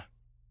room.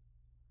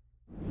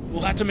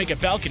 We'll have to make a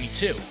balcony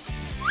too.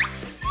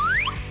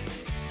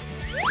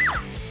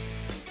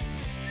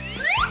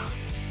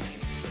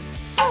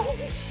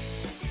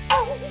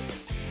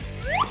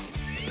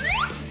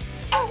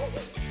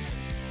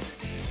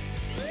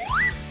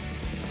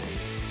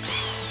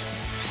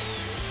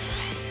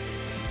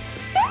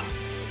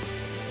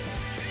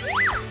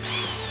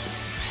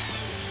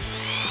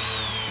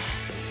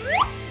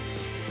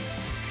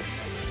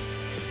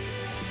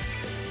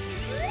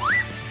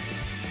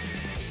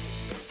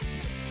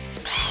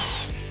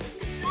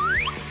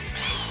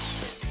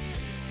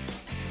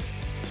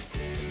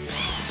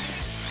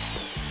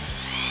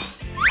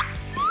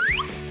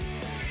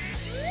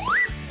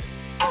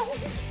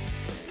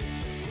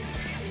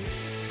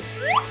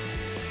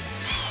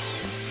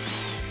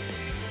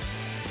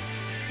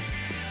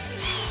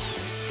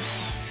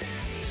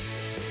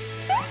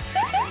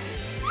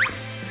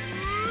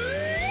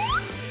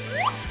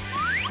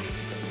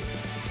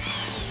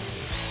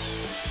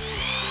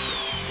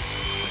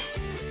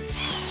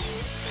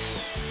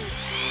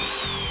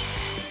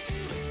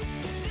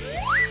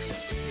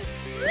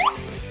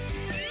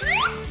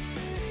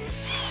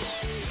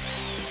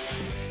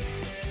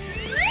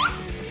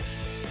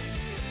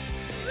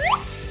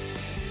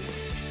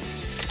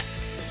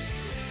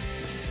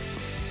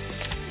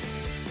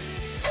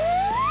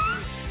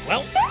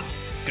 Well,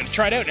 gonna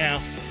try it out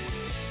now.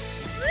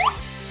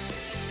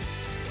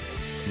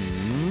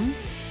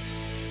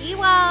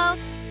 Ewald,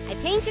 I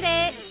painted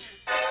it.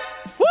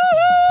 Woo!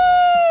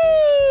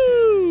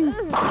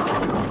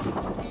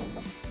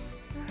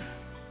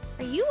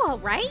 Are you all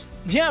right?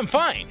 Yeah, I'm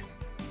fine.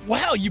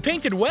 Wow, you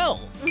painted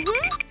well.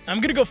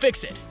 I'm gonna go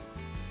fix it.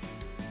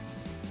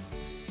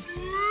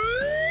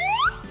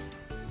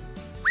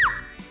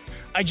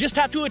 I just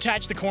have to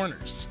attach the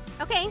corners.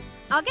 Okay,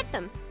 I'll get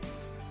them.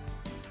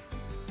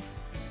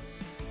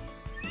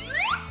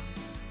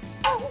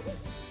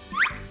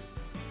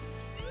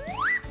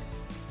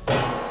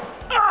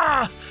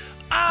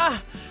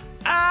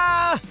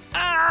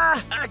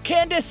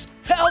 Candace,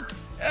 help!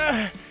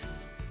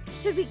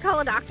 Should we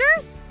call a doctor?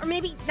 Or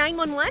maybe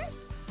 911?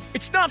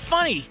 It's not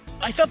funny.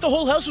 I thought the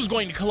whole house was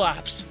going to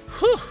collapse.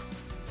 Whew.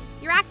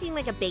 You're acting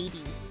like a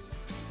baby.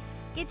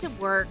 Get to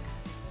work.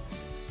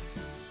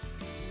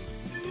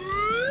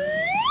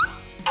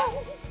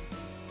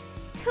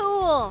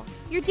 Cool.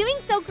 You're doing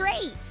so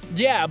great.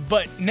 Yeah,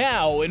 but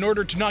now, in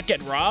order to not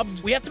get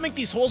robbed, we have to make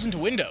these holes into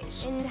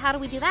windows. And how do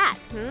we do that?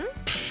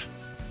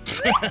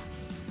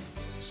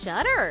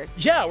 Shutters.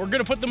 Yeah, we're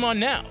gonna put them on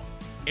now.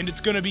 And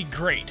it's gonna be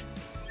great.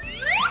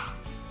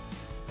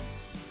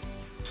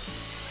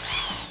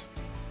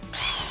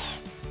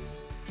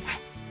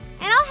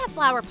 And I'll have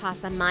flower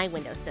pots on my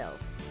windowsills.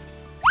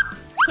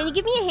 Can you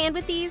give me a hand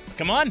with these?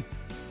 Come on.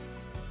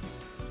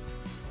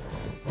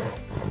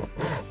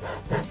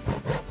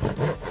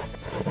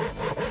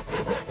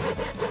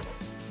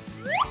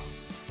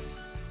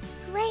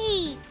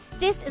 Great.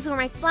 This is where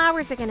my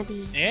flowers are gonna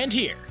be. And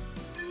here.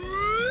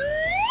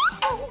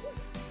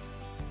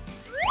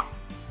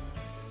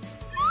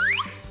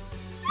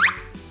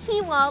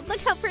 Ewald,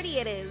 look how pretty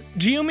it is.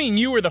 Do you mean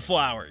you were the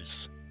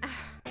flowers?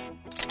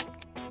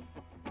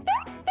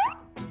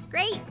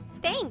 Great,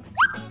 thanks.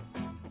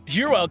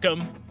 You're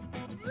welcome.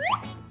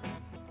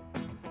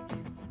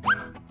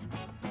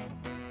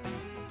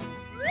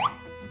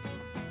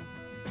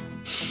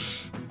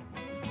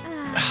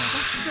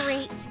 That's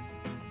great.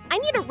 I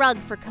need a rug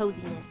for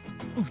coziness.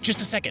 Ooh,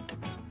 just a second.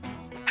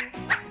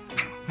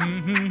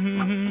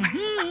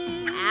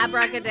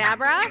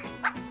 Abracadabra.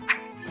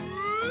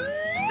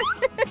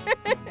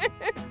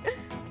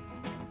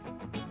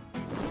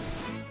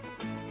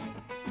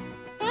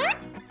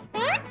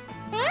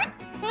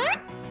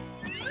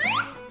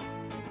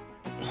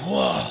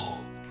 Whoa.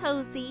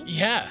 Cozy.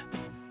 Yeah.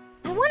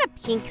 I want a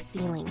pink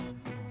ceiling.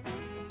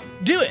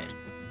 Do it.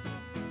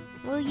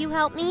 Will you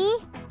help me?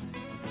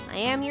 I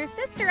am your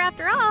sister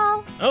after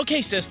all.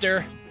 Okay,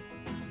 sister.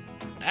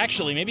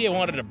 Actually, maybe I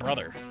wanted a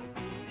brother.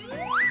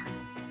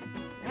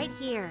 Right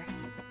here.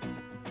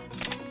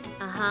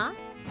 Uh-huh.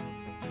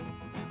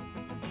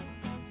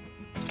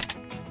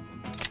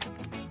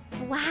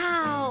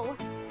 Wow,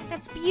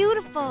 that's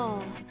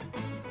beautiful.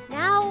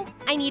 Now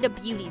I need a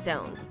beauty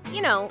zone.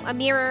 You know, a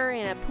mirror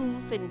and a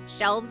poof and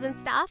shelves and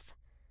stuff.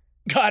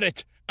 Got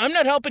it. I'm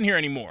not helping here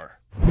anymore.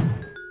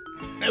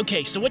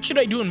 Okay, so what should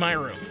I do in my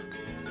room?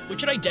 What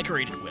should I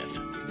decorate it with?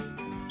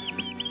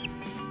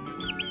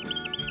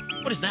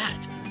 What is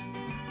that?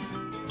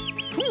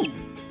 Ooh.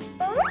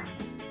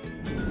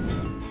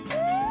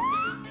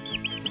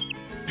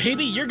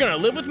 Baby, you're gonna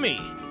live with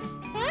me.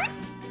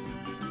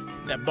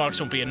 That box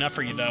won't be enough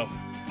for you, though.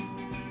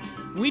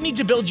 We need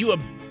to build you a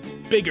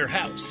bigger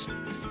house.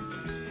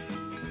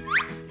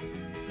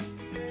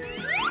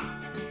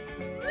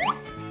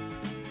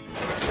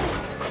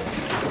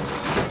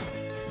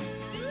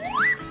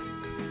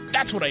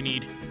 That's what I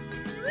need.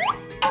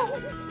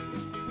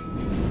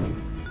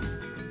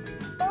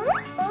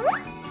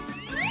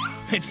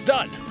 It's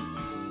done.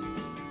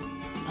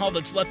 All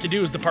that's left to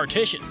do is the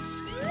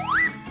partitions.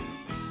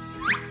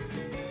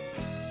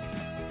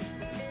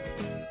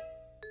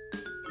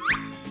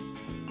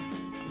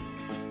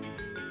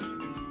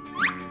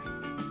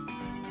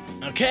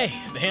 Okay,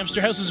 the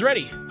hamster house is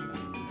ready.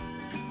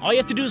 All you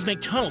have to do is make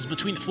tunnels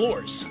between the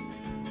floors.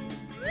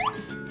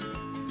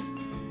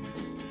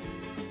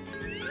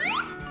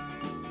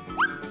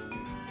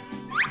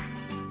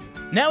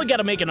 Now we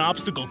gotta make an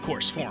obstacle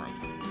course for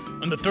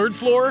him. On the 3rd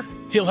floor,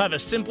 he'll have a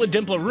Simpla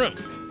Dimpla room.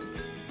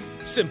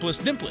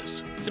 Simplest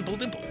Dimpless. Simple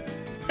Dimple.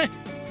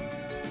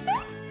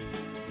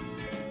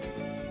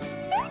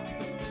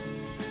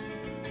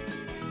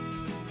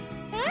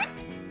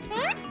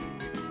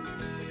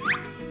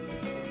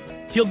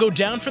 He'll go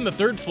down from the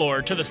 3rd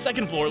floor to the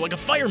 2nd floor like a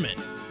fireman.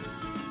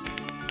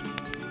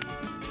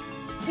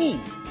 Ooh.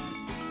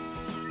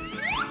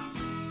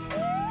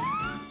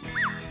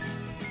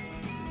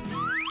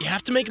 You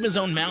have to make him his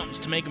own mountains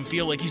to make him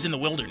feel like he's in the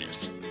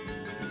wilderness.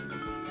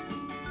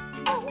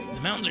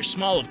 The mountains are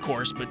small, of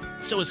course, but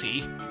so is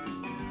he.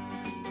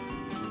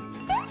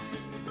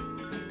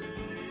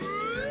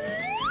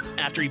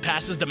 After he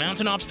passes the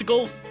mountain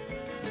obstacle,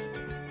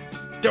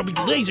 there'll be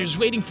lasers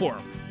waiting for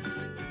him.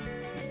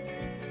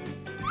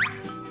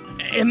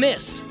 And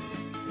this.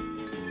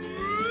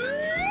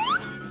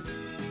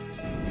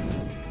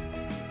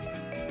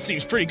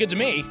 Seems pretty good to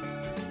me.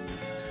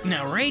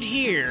 Now right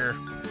here,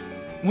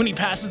 when he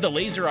passes the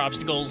laser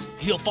obstacles,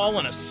 he'll fall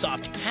on a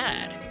soft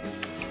pad.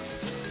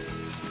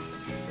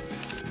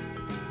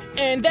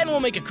 And then we'll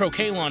make a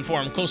croquet lawn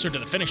for him closer to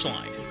the finish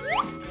line.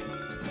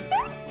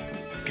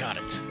 Got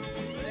it.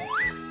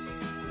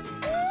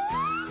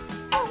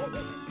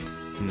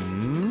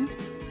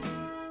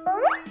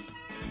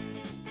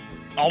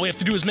 All we have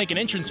to do is make an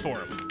entrance for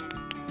him.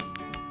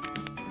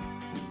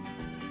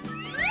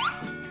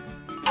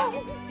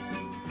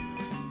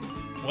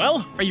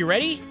 Well, are you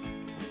ready?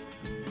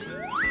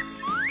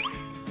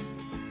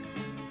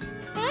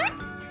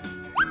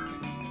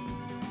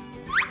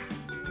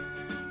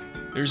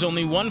 There's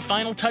only one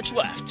final touch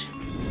left.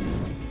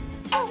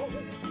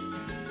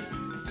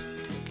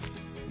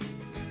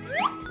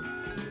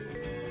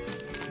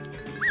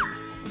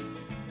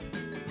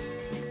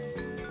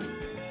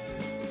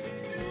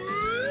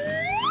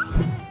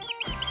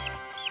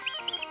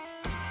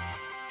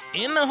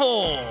 In the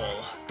hole.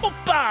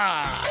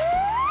 Opa!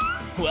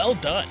 Well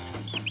done.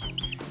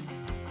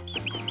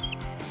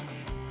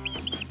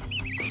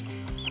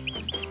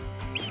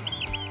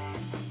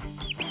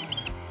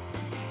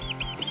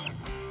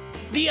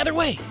 The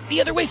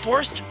other way,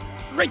 Forrest.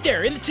 Right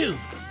there, in the tube.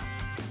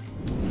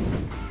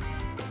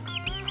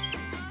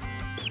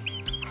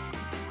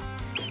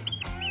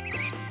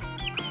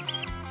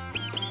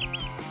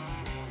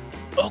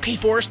 Okay,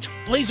 Forrest,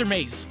 laser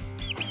maze.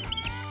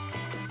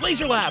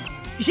 Laser lab,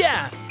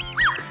 yeah.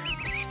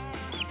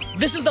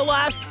 This is the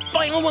last,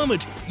 final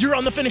moment. You're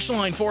on the finish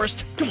line,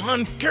 Forrest. Come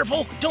on,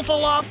 careful, don't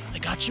fall off. I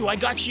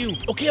got you.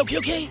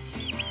 Okay.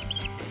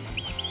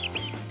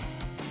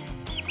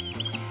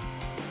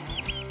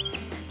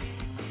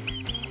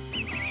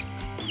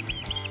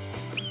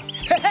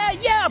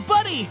 Yeah,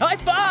 buddy, high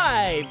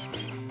five.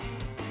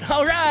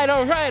 All right,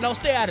 I'll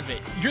stay out of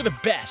it. You're the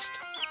best.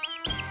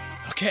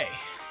 Okay,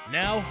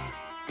 now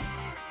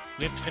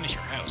we have to finish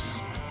our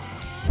house.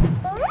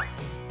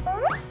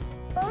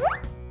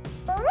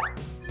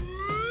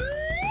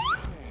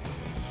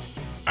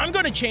 I'm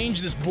gonna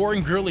change this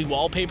boring girly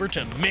wallpaper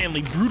to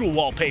manly brutal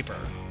wallpaper.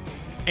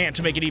 And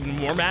to make it even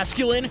more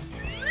masculine,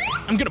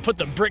 I'm gonna put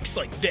the bricks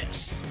like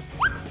this.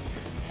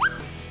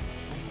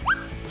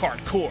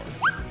 Hardcore.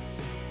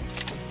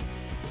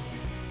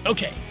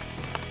 Okay.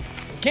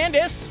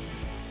 Candace,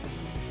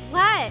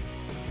 What?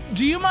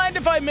 do you mind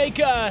if I make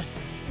a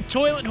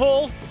toilet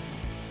hole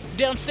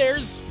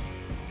downstairs?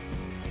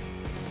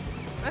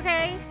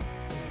 Okay.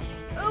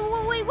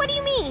 Wait, what do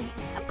you mean?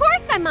 Of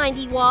course I mind,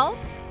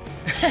 Ewald.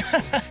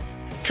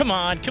 Come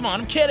on,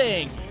 I'm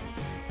kidding.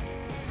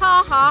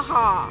 Ha ha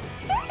ha.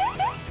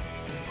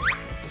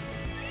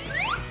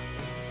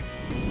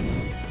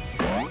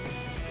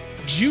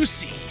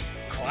 Juicy,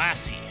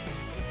 classy,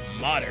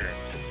 modern.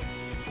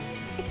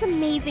 It's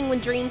amazing when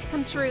dreams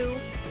come true.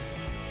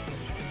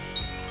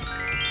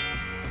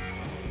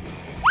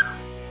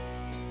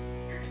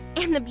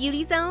 And the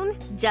beauty zone,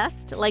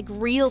 just like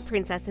real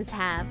princesses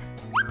have.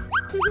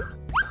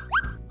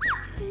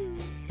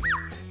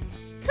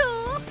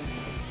 Cool.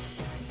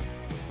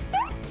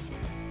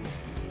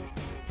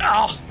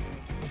 Oh.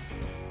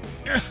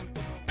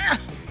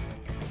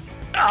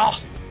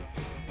 Oh.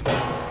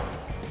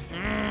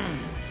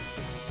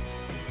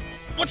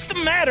 What's the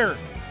matter?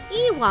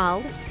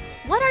 Ewald,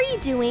 what are you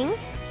doing?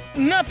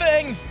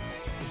 Nothing.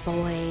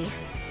 Boy.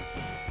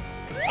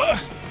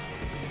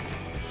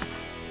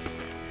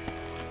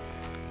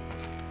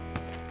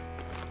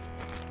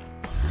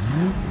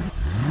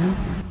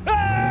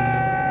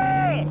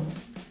 Ah!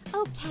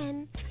 Oh,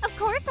 Ken, of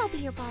course I'll be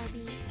your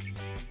Barbie.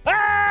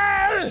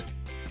 Ah!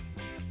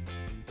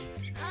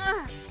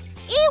 Ugh.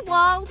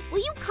 Ewald, will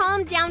you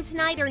calm down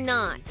tonight or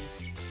not?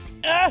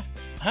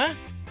 Huh?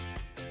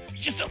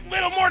 Just a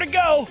little more to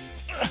go.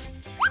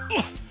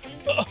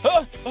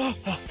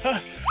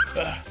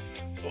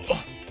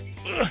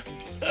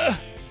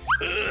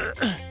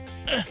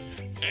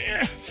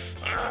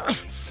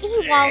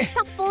 Ewald,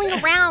 stop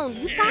fooling around.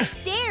 You've got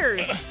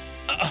stairs.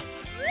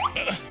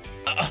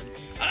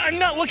 I'm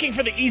not looking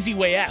for the easy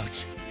way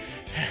out.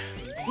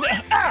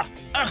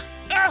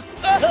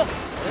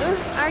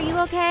 Are you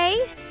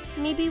okay?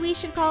 Maybe we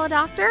should call a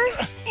doctor?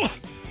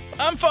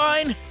 I'm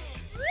fine.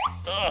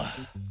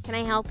 Can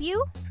I help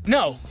you?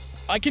 No,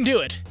 I can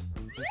do it.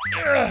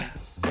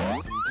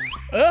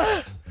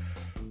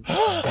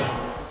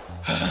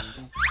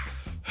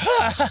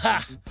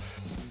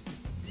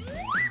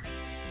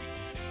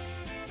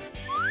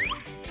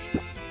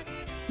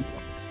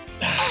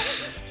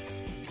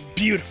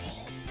 Beautiful.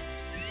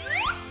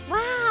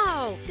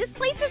 Wow, this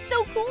place is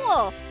so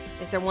cool.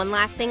 Is there one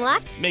last thing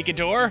left? Make a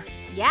door?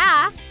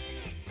 Yeah.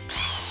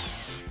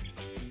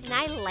 And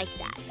I like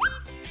that.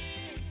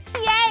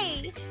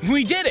 Yay!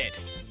 We did it.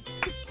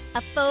 A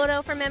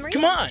photo for memory?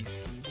 Come on.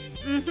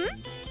 Mm-hmm.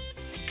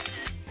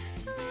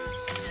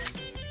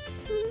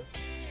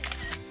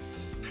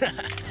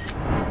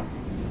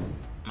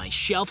 My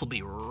shelf will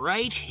be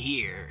right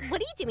here.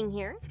 What are you doing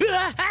here?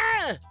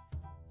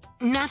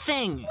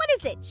 Nothing. What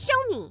is it?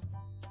 Show me.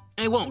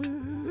 I won't.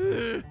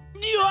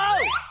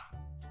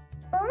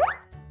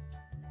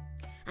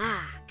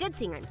 Ah, good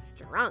thing I'm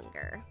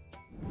stronger.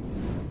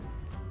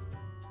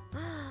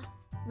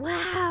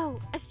 Wow,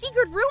 a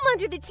secret room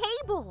under the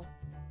table.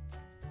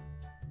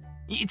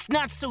 It's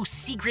not so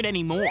secret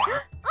anymore.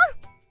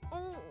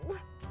 Oh.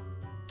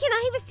 Can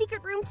I have a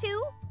secret room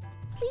too?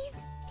 Please,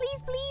 please,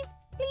 please,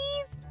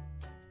 please.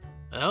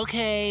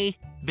 Okay,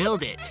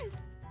 build it.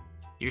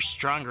 You're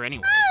stronger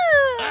anyway.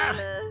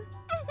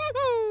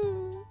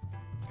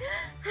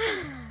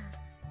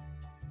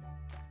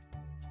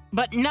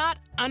 But not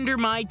under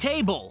my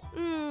table.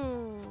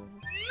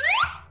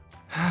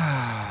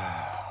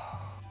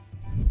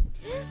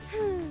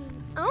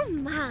 Oh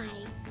my.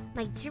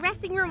 My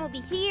dressing room will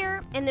be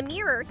here and the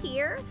mirror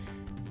here.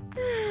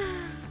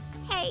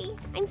 Hey,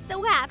 I'm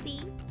so happy.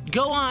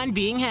 Go on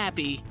being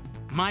happy.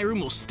 My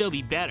room will still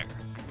be better.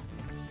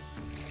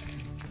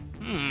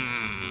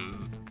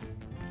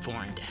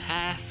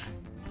 4.5.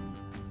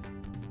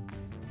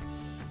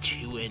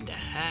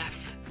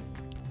 2.5.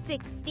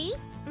 60.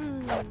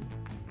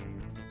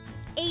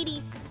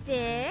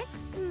 86.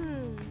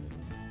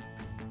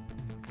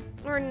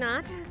 Or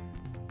not.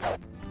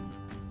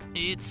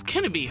 It's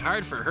gonna be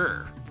hard for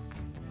her.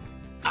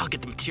 I'll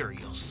get the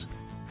materials.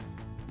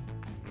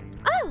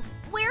 Oh,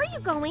 where are you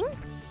going?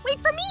 Wait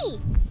for me.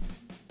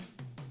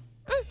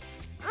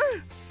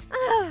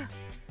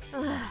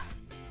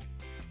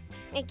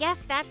 I guess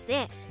that's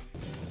it.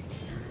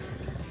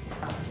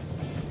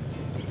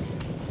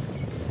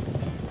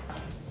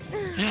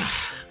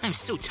 I'm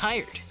so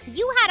tired.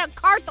 You had a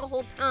cart the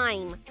whole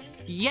time.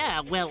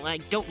 Yeah, well, I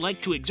don't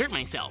like to exert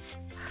myself.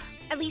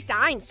 At least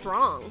I'm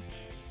strong.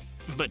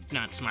 But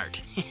not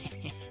smart.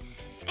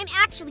 I'm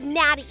actually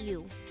mad at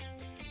you.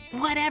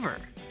 Whatever.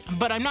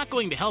 But I'm not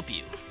going to help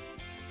you.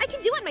 I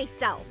can do it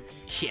myself.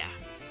 Yeah.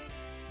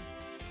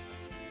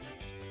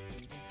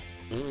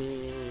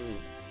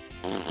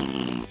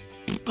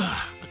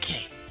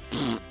 Okay.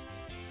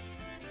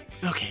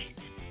 Okay,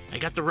 I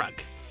got the rug.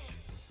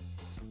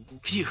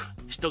 Phew,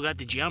 I still got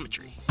the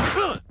geometry.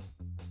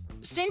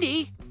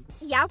 Cindy!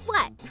 Yeah,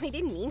 what? I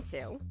didn't mean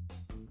to.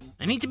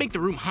 I need to make the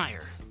room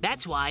higher.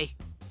 That's why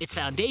its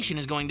foundation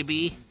is going to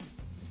be...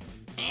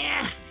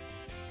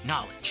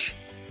 knowledge.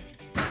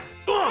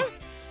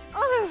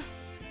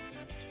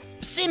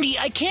 Cindy,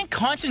 I can't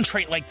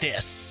concentrate like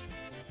this.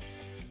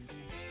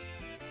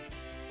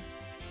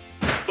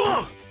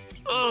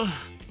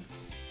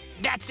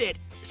 That's it.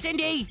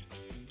 Cindy!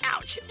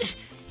 Ouch.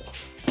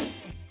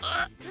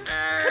 What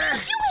are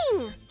you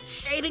doing?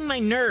 Saving my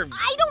nerves.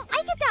 I don't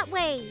like it that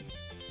way.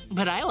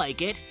 But I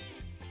like it.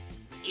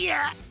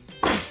 Yeah.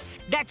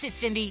 That's it,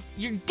 Cindy.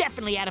 You're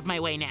definitely out of my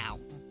way now.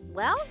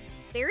 Well,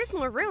 there is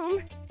more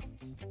room.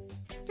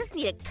 Just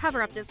need to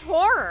cover up this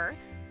horror.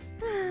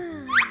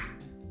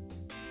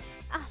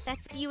 Oh,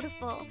 that's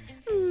beautiful.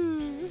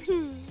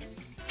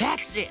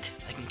 That's it.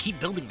 I can keep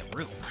building the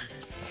room.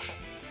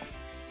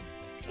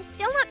 It's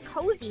still not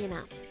cozy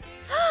enough.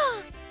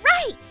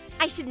 Right!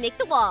 I should make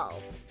the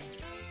walls.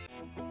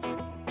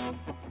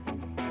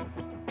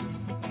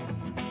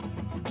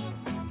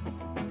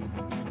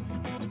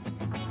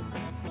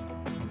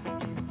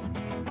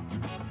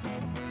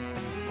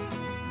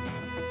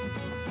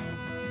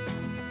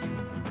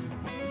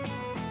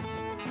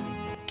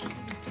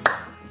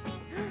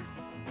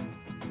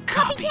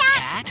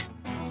 Copycat?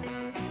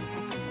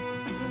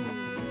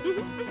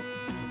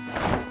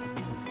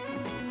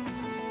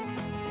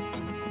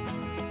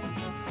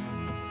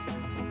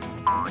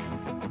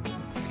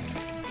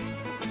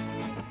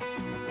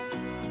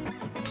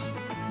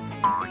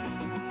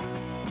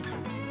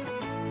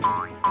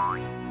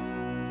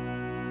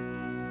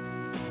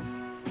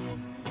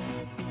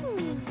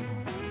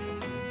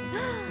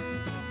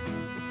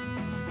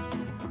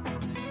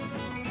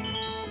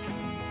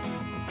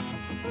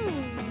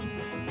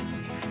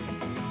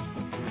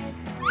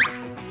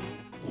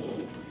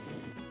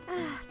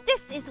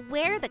 This is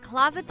where the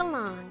closet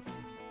belongs.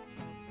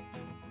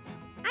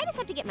 I just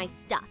have to get my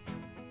stuff.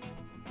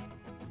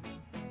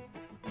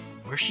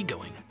 Where's she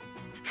going?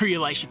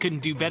 Realized she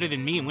couldn't do better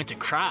than me and went to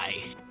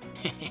cry.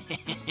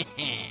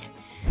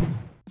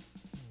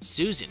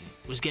 Susan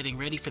was getting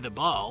ready for the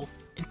ball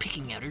and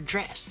picking out her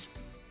dress.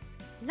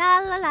 La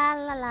la la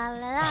la la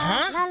la la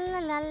Uh-huh. la la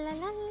la la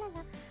la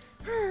la.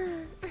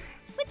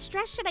 Which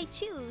dress should I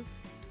choose?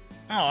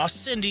 Aw,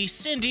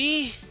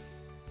 Cindy.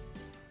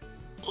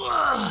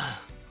 Ugh.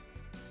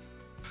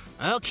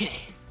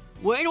 Okay,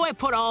 where do I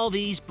put all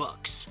these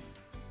books?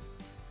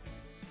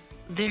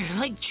 They're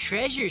like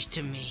treasures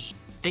to me.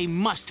 They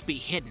must be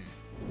hidden.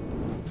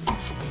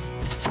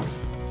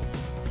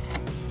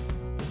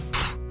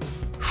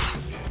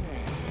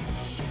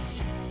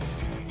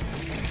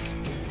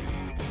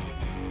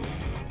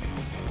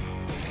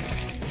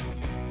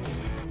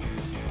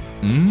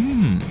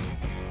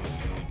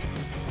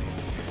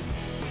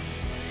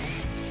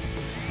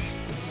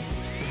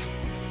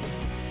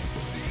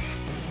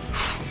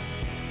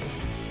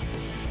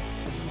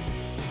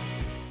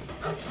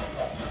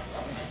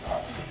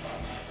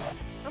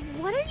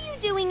 What are you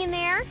doing in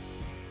there?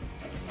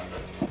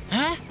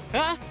 Huh?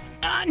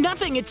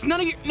 Nothing. It's none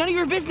of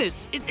your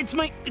business. It's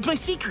my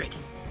secret.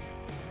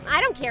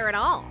 I don't care at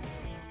all.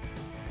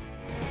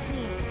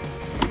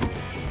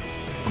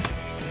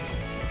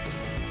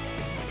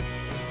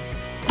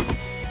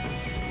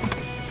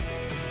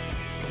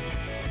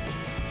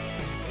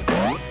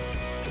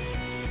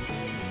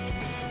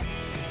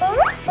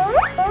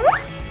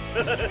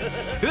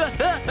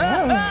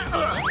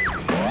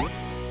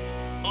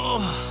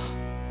 Oh.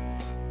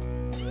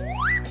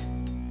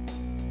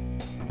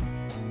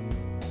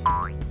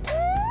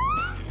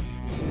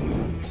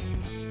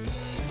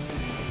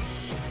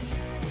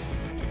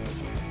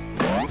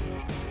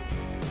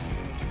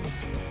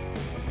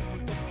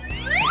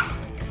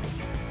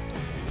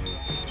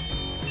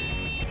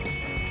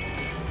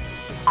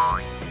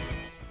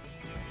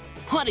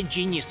 What a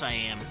genius I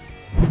am.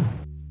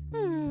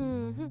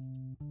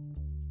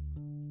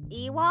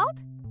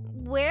 Ewald,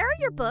 where are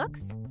your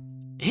books?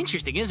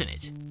 Interesting, isn't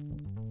it?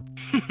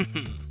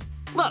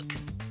 Look.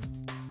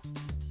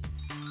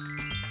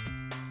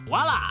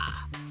 Voila!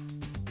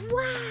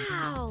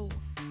 Wow!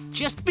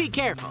 Just be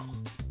careful.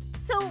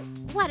 So,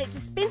 what, it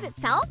just spins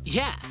itself?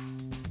 Yeah,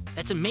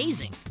 that's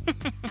amazing.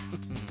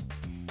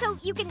 So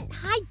you can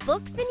hide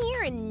books in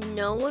here and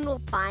no one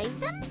will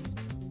find them?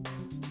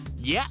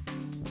 Yeah,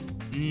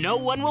 no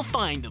one will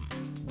find them.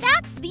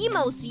 That's the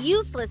most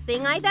useless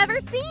thing I've ever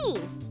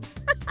seen.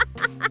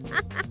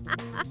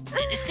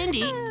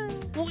 Cindy,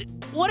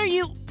 what are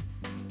you...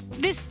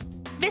 This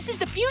is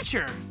the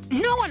future.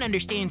 No one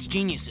understands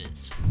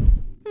geniuses.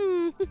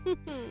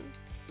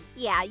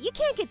 Yeah, you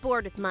can't get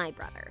bored with my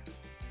brother.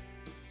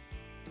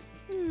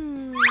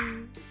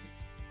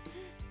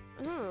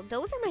 Oh,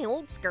 those are my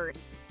old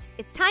skirts.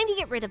 It's time to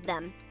get rid of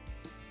them.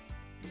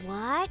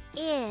 What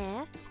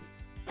if...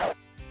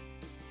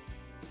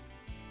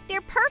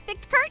 They're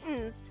perfect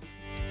curtains.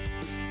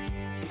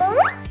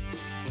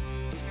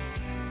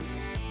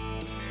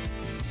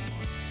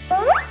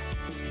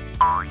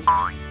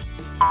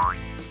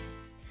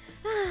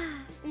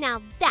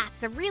 Now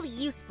that's a really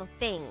useful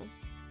thing.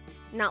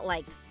 Not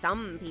like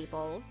some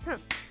people's.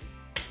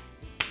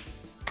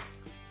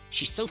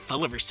 She's so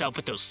full of herself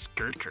with those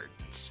skirt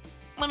curtains.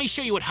 Let me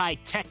show you what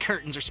high-tech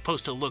curtains are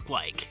supposed to look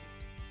like.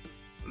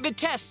 The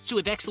tests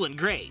with excellent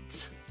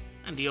grades.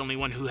 I'm the only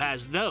one who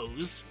has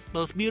those.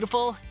 Both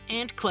beautiful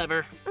and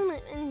clever.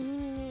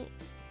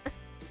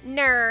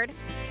 Nerd.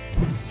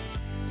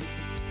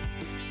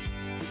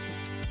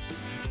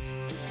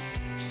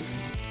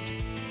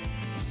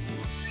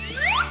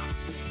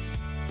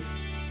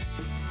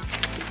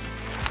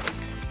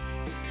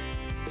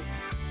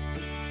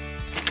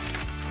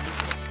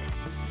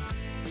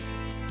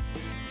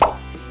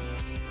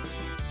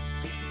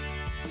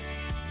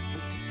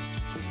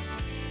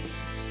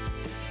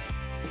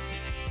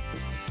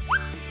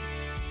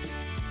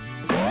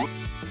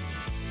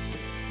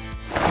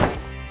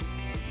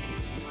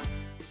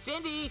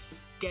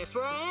 Guess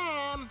where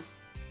I am?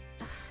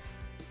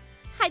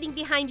 Hiding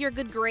behind your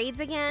good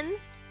grades again?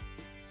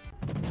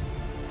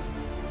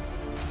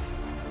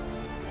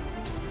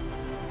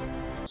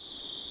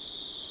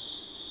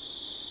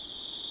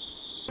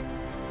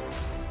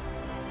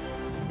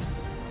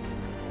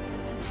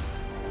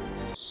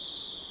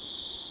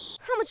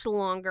 How much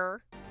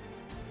longer?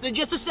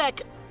 Just a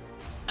sec.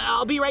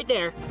 I'll be right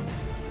there.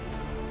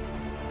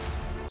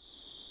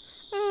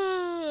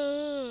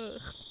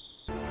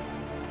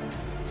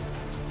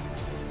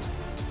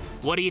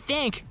 What do you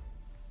think?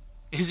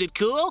 Is it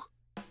cool?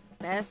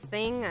 Best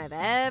thing I've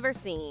ever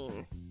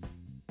seen.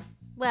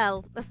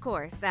 Well, of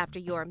course, after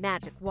your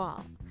magic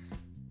wall.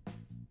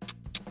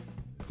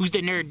 Who's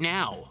the nerd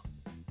now?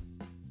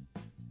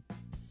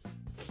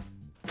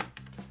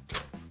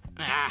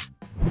 Ah.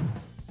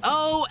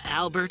 Oh,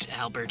 Albert.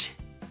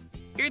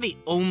 You're the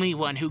only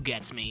one who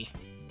gets me.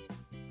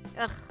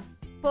 Ugh,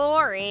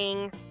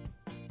 boring.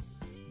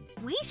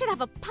 We should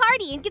have a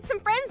party and get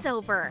some friends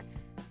over.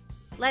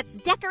 Let's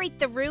decorate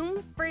the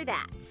room for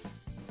that.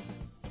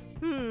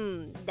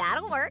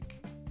 That'll work.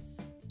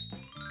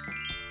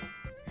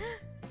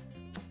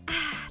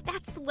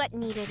 That's what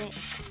needed it.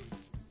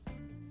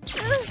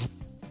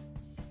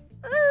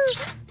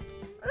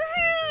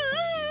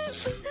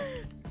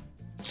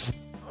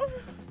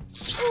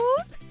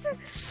 Oops.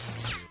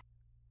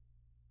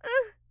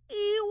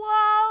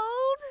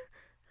 Ewald.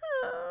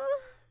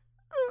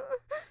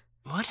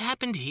 What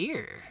happened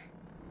here?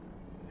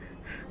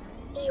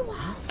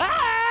 Ewald. Ah!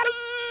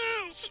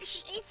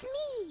 It's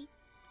me.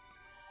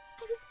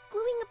 I was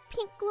gluing a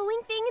pink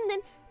glowing thing and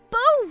then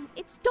boom,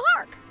 it's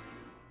dark.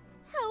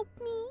 Help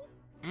me.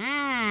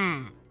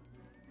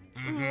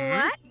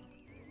 What?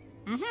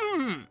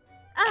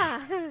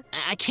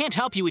 I can't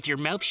help you with your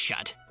mouth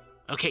shut.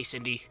 Okay,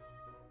 Cindy.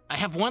 I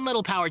have one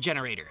little power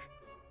generator.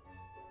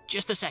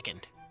 Just a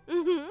second.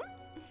 I'm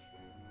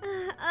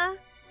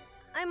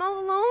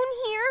all alone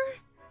here.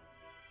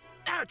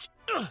 Ouch!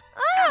 Ugh.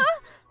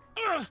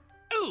 Ah!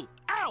 Ooh!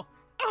 Ow!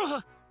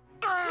 Ugh.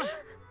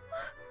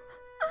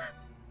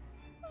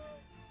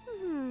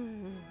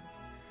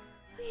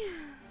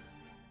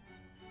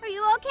 Are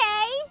you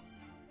okay?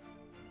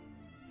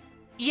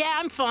 Yeah,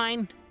 I'm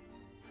fine.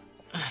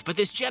 But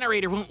this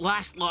generator won't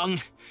last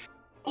long.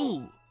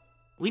 Ooh,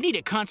 we need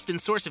a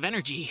constant source of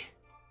energy.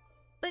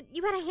 But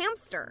you had a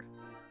hamster.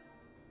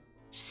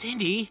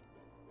 Cindy,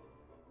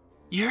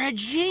 you're a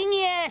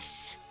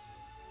genius!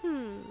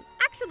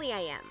 Actually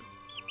I am.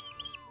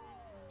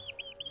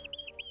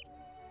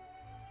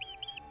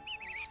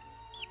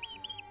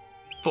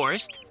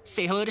 Forrest,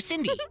 say hello to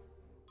Cindy.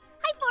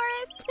 Hi,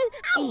 Forrest.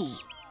 Ooh,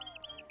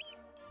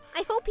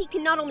 I hope he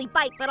can not only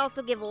bite, but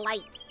also give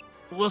light.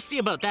 we'll see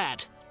about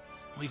that.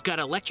 We've got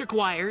electric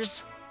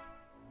wires,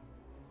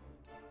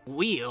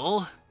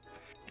 wheel,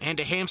 and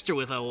a hamster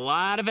with a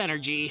lot of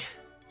energy.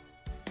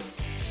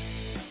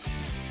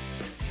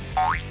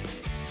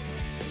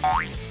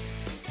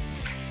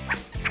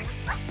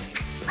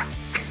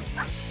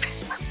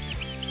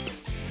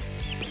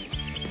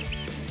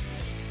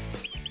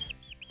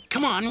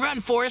 Come on,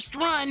 run, Forrest,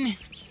 run!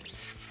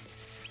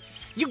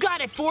 You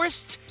got it,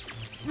 Forrest!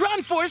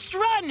 Run, Forrest,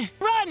 run!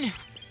 Run!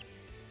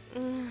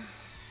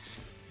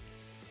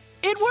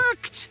 It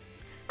worked!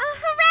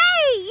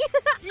 Hooray!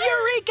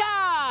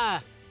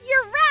 Eureka!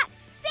 Your rat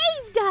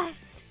saved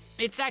us!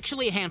 It's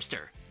actually a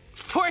hamster.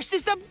 Forrest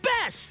is the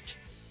best!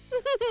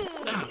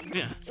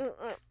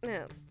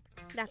 No,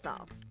 that's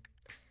all.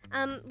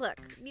 Look,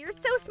 you're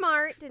so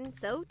smart and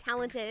so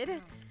talented.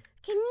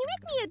 Can you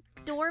make me a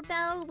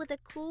doorbell with a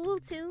cool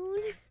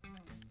tune?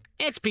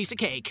 It's a piece of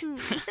cake. Yay!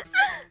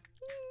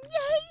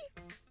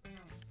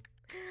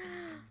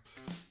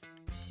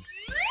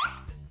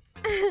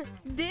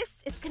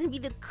 This is gonna be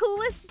the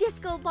coolest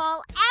disco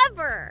ball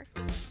ever!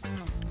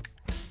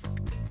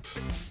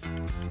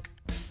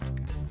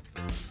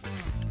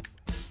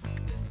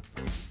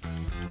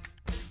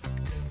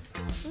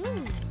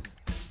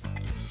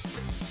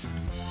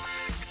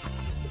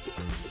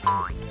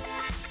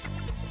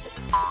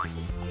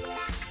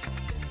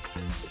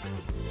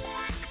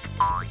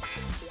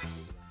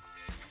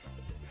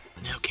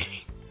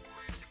 Okay.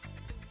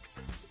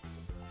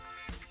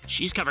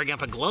 She's covering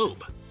up a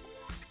globe.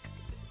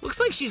 Looks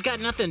like she's got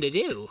nothing to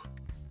do.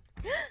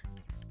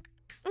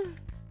 I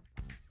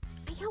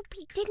hope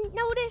he didn't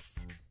notice.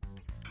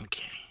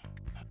 Okay.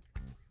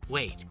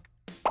 Wait.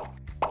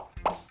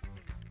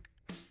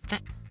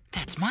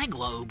 That's my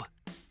globe.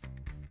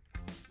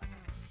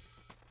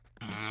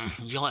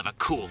 You'll have a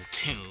cool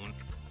tune.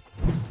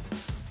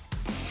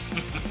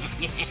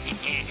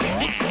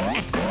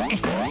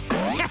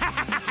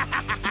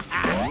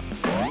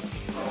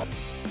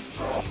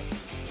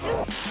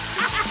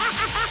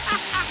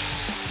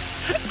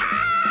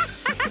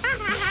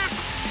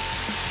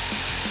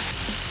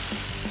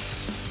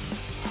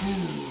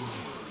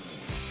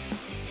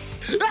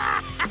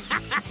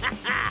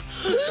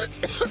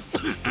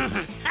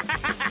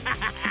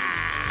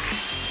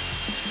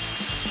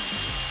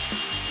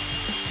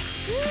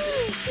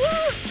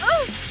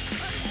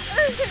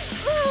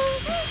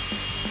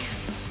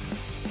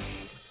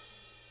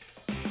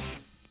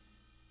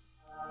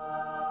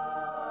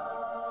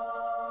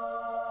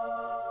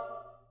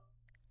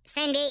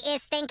 Cindy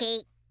is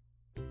stinky.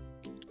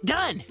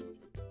 Done!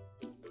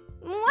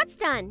 What's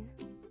done?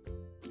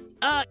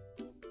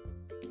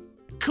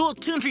 Cool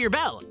tune for your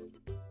bell.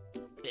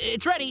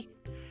 It's ready.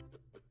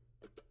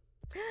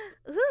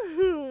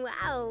 Ooh,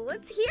 wow,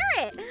 let's hear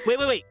it.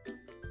 Wait.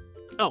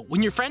 Oh,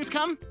 when your friends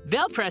come,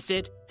 they'll press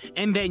it,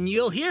 and then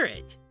you'll hear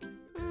it.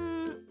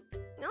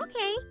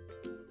 Okay.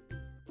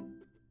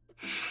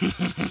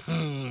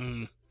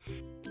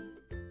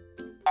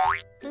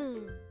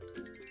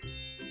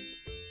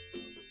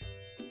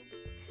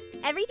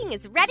 Everything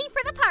is ready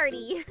for the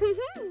party.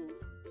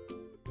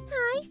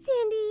 Hi,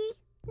 Cindy.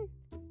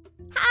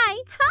 Hi.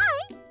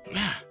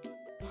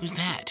 Who's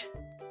that?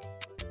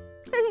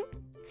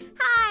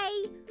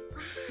 Hi.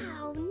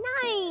 Wow,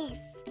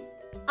 nice.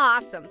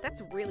 Awesome,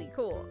 that's really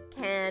cool.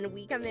 Can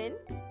we come in?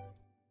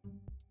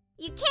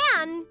 You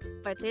can,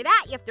 but for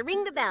that you have to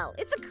ring the bell.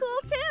 It's a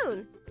cool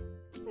tune.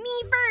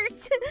 Me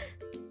first.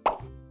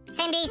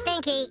 Cindy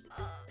stinky.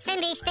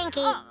 Cindy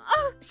stinky.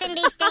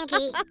 Cindy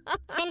stinky.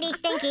 Cindy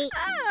stinky.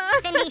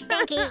 Cindy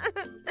stinky.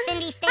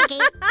 Cindy stinky.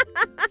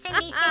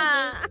 Cindy stinky.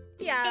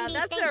 Yeah, Cindy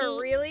that's stinky. a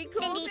really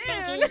cool Cindy tune.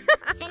 stinky.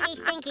 Cindy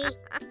stinky.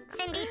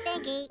 Cindy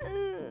stinky.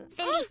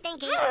 Cindy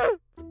stinky.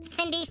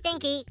 Cindy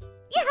stinky.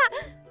 Yeah.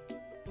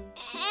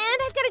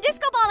 And I've got a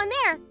disco ball in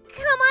there.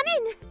 Come on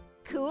in.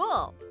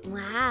 Cool.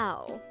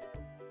 Wow.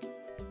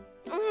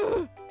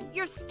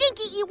 You're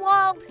stinky,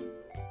 Ewald.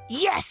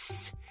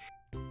 Yes!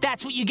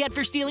 That's what you get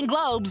for stealing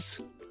globes.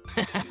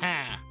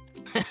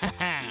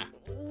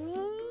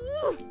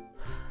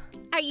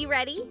 Are you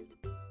ready?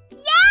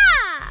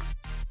 Yeah!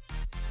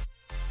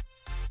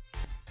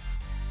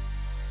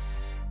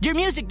 Your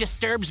music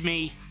disturbs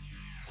me.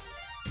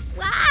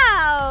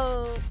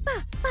 Wow!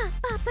 Ba, ba,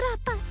 ba, ba,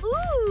 ba.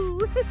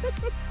 Ooh!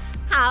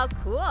 How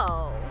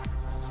cool!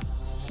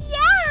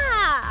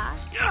 Yeah!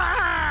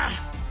 Ah!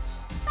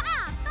 Ba,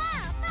 ba,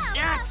 ba,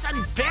 That's ba, ba,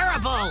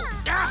 unbearable!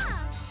 ba, Ah! ba.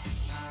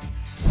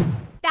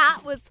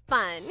 That was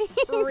fun.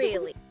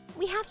 Really.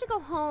 We have to go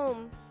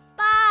home.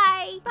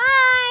 Bye!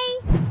 Bye!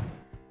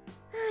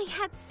 I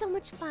had so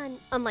much fun,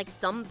 unlike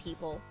some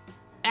people.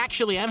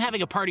 Actually, I'm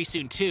having a party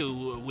soon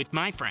too, with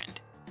my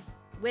friend.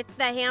 With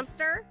the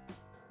hamster?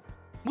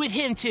 With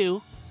him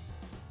too.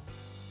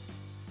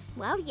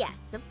 Well, yes,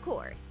 of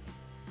course.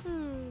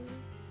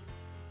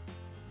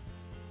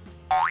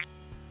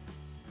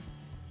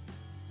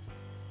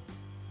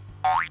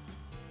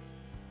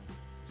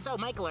 So,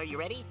 Michael, are you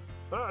ready?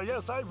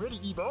 Yes, I'm ready,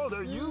 Ewald.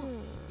 Are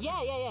you?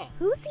 Yeah.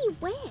 Who's he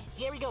with?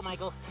 Here we go,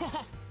 Michael.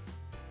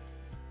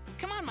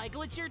 Come on,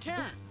 Michael, it's your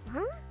turn.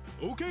 Huh?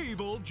 Okay,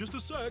 Ewald, just a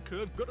sec.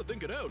 I've got to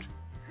think it out.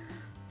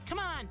 Come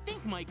on,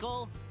 think,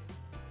 Michael.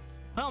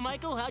 Well,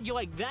 Michael, how'd you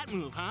like that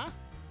move, huh?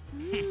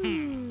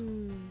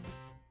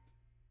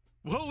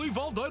 Well,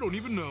 Ewald, I don't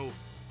even know.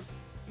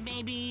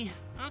 Maybe.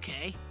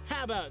 Okay,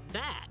 how about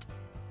that?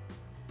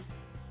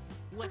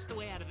 What's the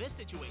way out of this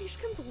He's situation?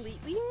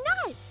 completely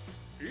nuts.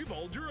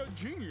 Ewald, you're a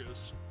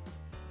genius.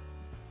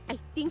 I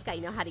think I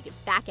know how to get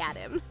back at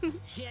him.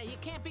 Yeah, you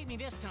can't beat me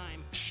this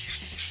time.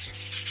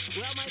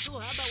 Well, Michael,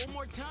 how about one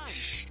more time?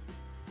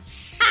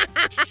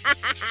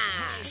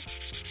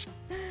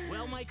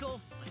 Well, Michael,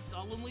 I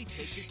solemnly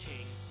take your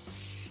king.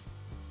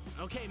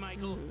 Okay,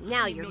 Michael.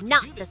 Now I don't even know you're what to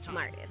not do the this time.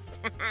 smartest.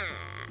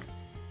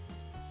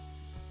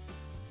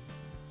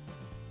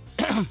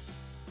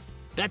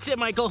 That's it,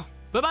 Michael.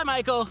 Bye-bye,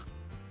 Michael.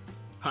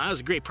 Oh, that was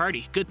a great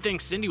party. Good thing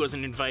Cindy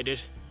wasn't invited.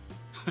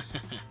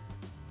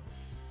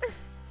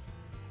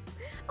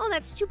 Oh,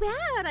 that's too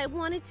bad. I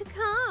wanted to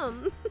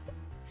come.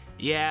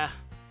 Yeah.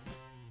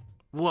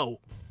 Whoa.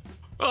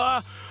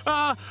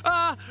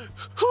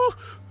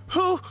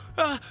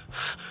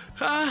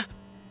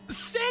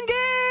 Cindy!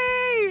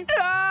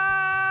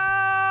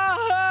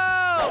 Ah!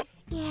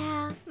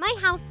 Yeah, my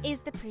house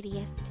is the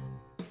prettiest.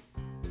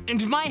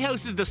 And my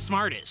house is the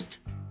smartest.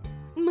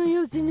 My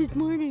house is the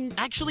smartest.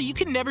 Actually, you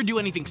can never do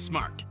anything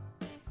smart.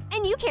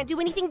 And you can't do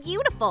anything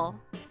beautiful.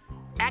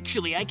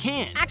 Actually, I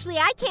can. Actually,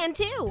 I can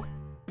too.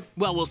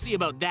 Well, we'll see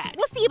about that.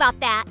 We'll see about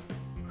that.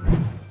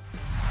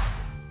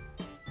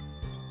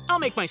 I'll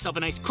make myself a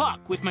nice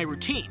clock with my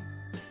routine.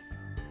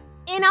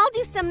 And I'll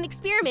do some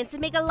experiments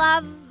and make a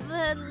lava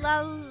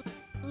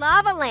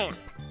lamp.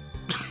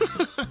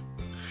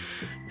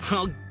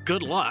 Well,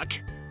 good luck.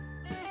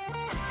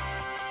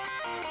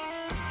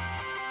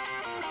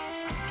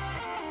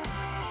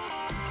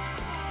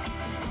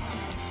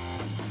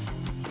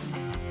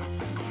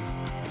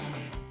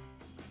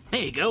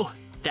 There you go.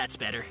 That's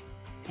better.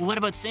 What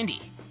about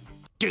Cindy?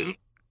 Dun,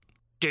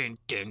 dun,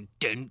 dun,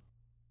 dun,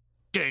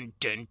 dun,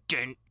 dun,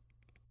 dun,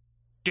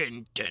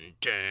 dun, dun,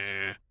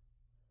 dun.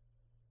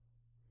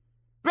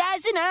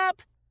 Rising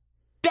up,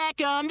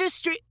 back on the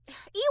street.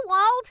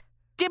 Ewald!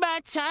 Did my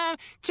time,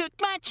 took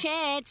my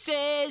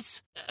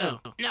chances.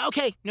 Oh, no,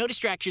 okay, no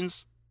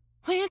distractions.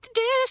 Went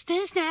the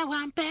distance, now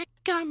I'm back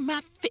on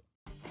my feet.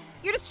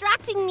 You're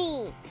distracting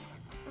me.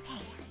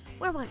 Okay,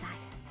 where was I?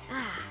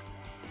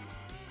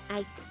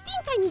 I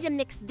think I need to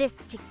mix this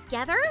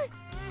together.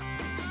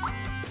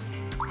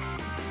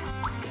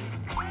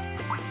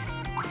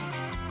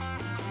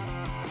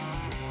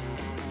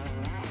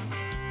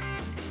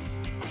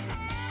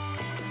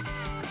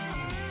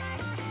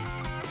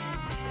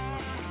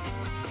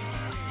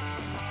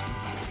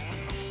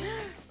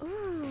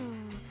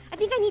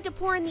 think I need to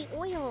pour in the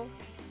oil.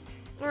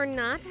 Or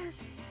not.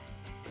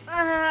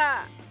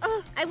 I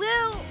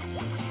will.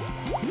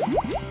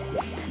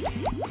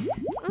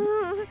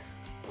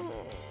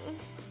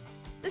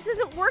 This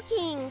isn't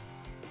working.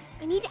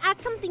 I need to add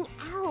something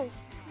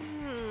else.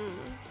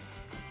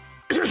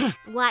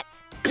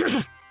 What?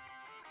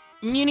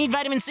 You need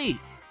vitamin C.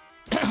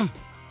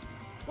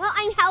 Well,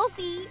 I'm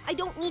healthy. I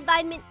don't need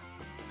vitamin.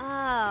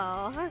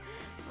 Oh,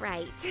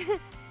 right.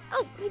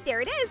 Oh,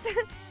 there it is.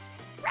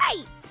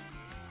 Right.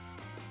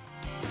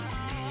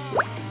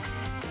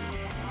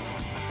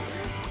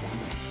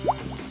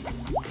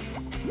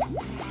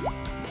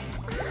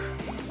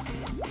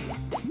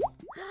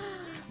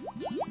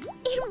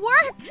 It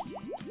works!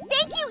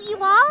 Thank you,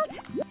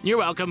 Ewald! You're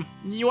welcome.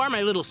 You are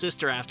my little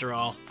sister after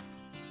all.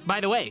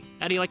 By the way,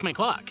 how do you like my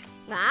clock?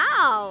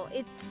 Wow,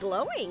 it's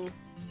glowing.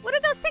 What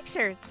are those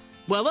pictures?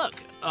 Well, look,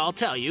 I'll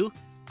tell you.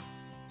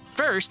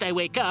 First, I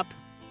wake up,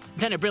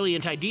 then a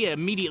brilliant idea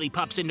immediately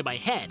pops into my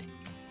head.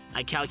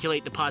 I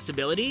calculate the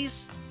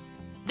possibilities,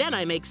 then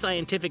I make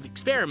scientific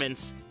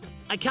experiments.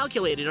 I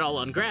calculate it all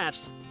on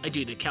graphs, I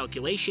do the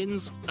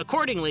calculations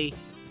accordingly,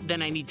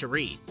 then I need to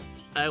read.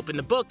 I open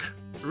the book,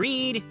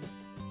 read,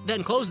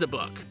 then close the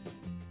book.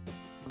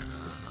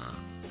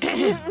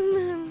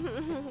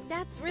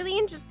 That's really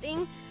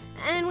interesting.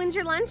 And when's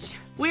your lunch?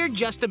 We're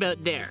just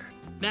about there.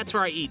 That's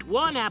where I eat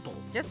one apple.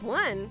 Just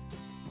one?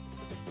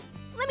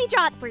 Let me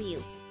draw it for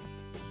you.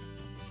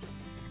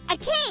 A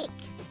cake!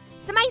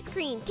 Some ice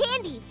cream,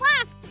 candy,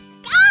 flask!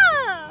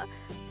 Ah!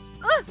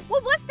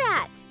 What was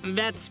that?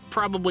 That's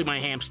probably my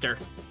hamster.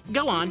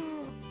 Go on.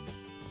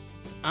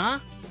 Huh?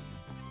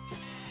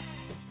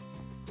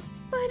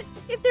 But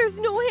if there's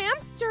no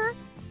hamster,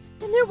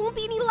 then there won't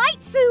be any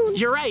light soon.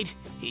 You're right.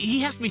 He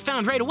has to be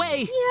found right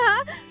away.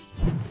 Yeah.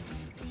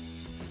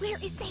 Where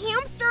is the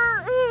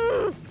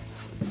hamster?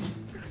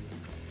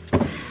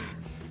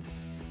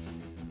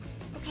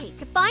 Okay,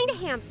 to find a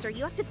hamster,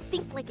 you have to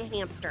think like a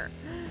hamster.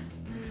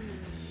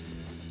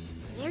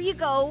 There you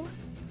go.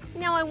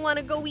 Now I want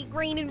to go eat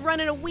grain and run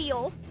in a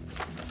wheel.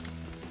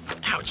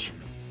 Ouch.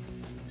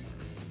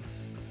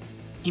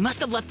 He must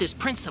have left his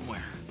print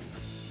somewhere.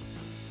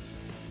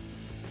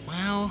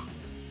 Well,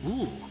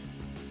 ooh.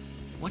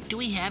 What do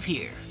we have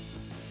here?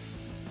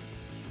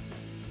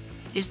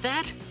 Is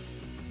that?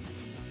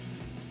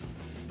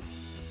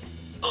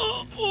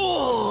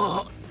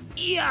 Oh,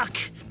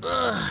 yuck.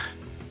 Ugh.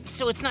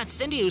 So it's not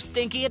Cindy who's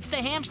stinky, it's the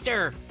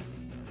hamster.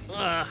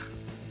 Ugh.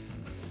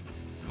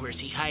 Where's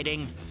he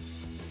hiding?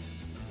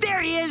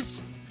 There he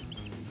is!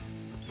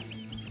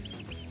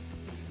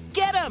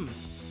 Get him!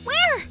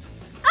 Where?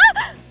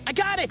 Ah! I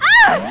got it!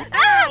 Ah!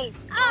 Ow!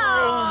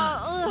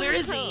 Oh! Where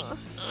is he?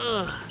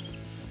 Ugh.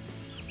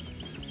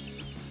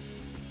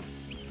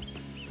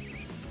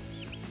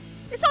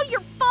 It's all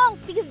your fault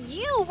because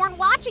you weren't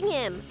watching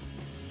him.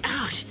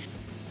 Ouch.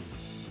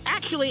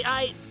 Actually,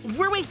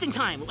 we're wasting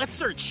time. Let's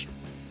search.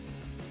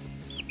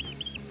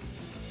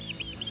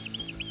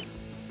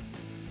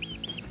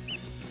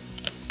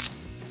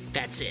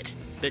 That's it.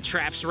 The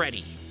trap's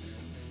ready.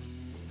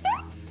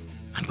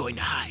 I'm going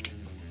to hide.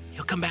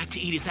 He'll come back to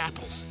eat his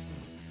apples.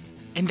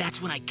 And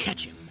that's when I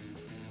catch him.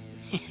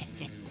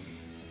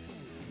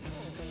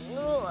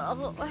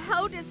 Ugh,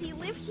 how does he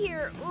live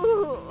here?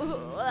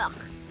 Ugh,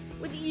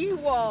 with you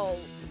all.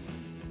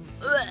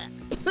 I'm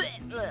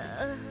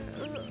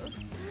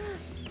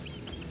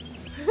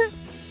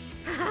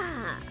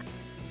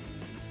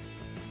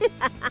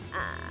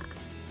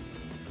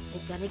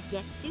gonna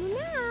get you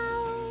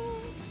now.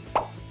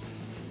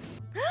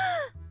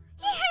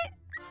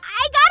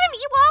 I got him,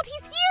 Ewald!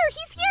 He's here!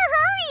 He's here!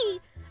 Hurry!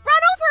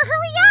 Run over!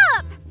 Hurry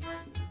up!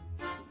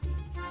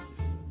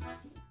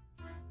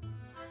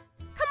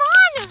 Come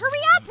on!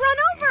 Hurry up! Run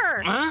over!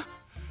 Huh?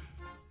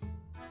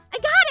 I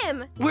got him!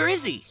 Where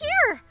is he?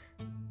 Here!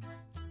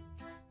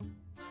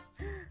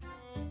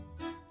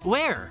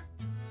 Where?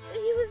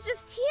 He was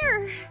just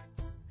here.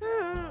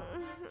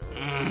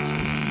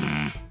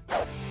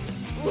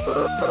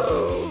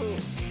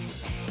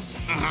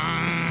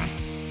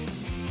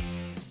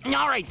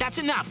 All right, that's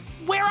enough.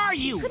 Where are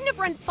you? Couldn't have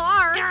run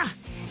far.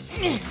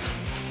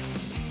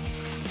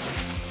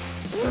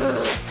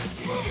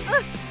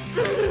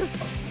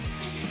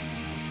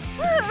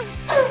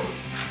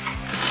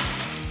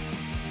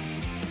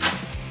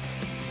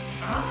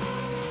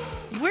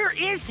 Where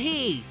is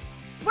he?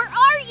 Where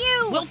are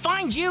you? We'll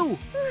find you.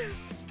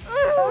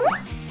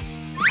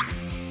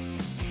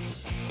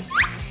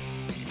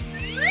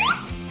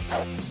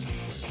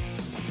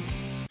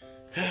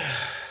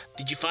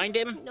 Did you find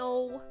him?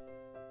 No.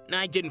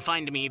 I didn't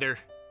find him either.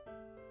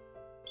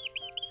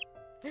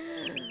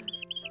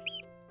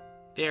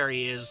 There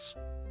he is.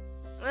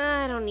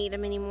 I don't need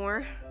him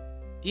anymore.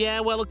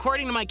 Yeah, well,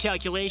 according to my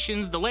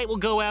calculations, the light will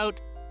go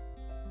out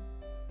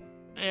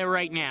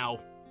right now.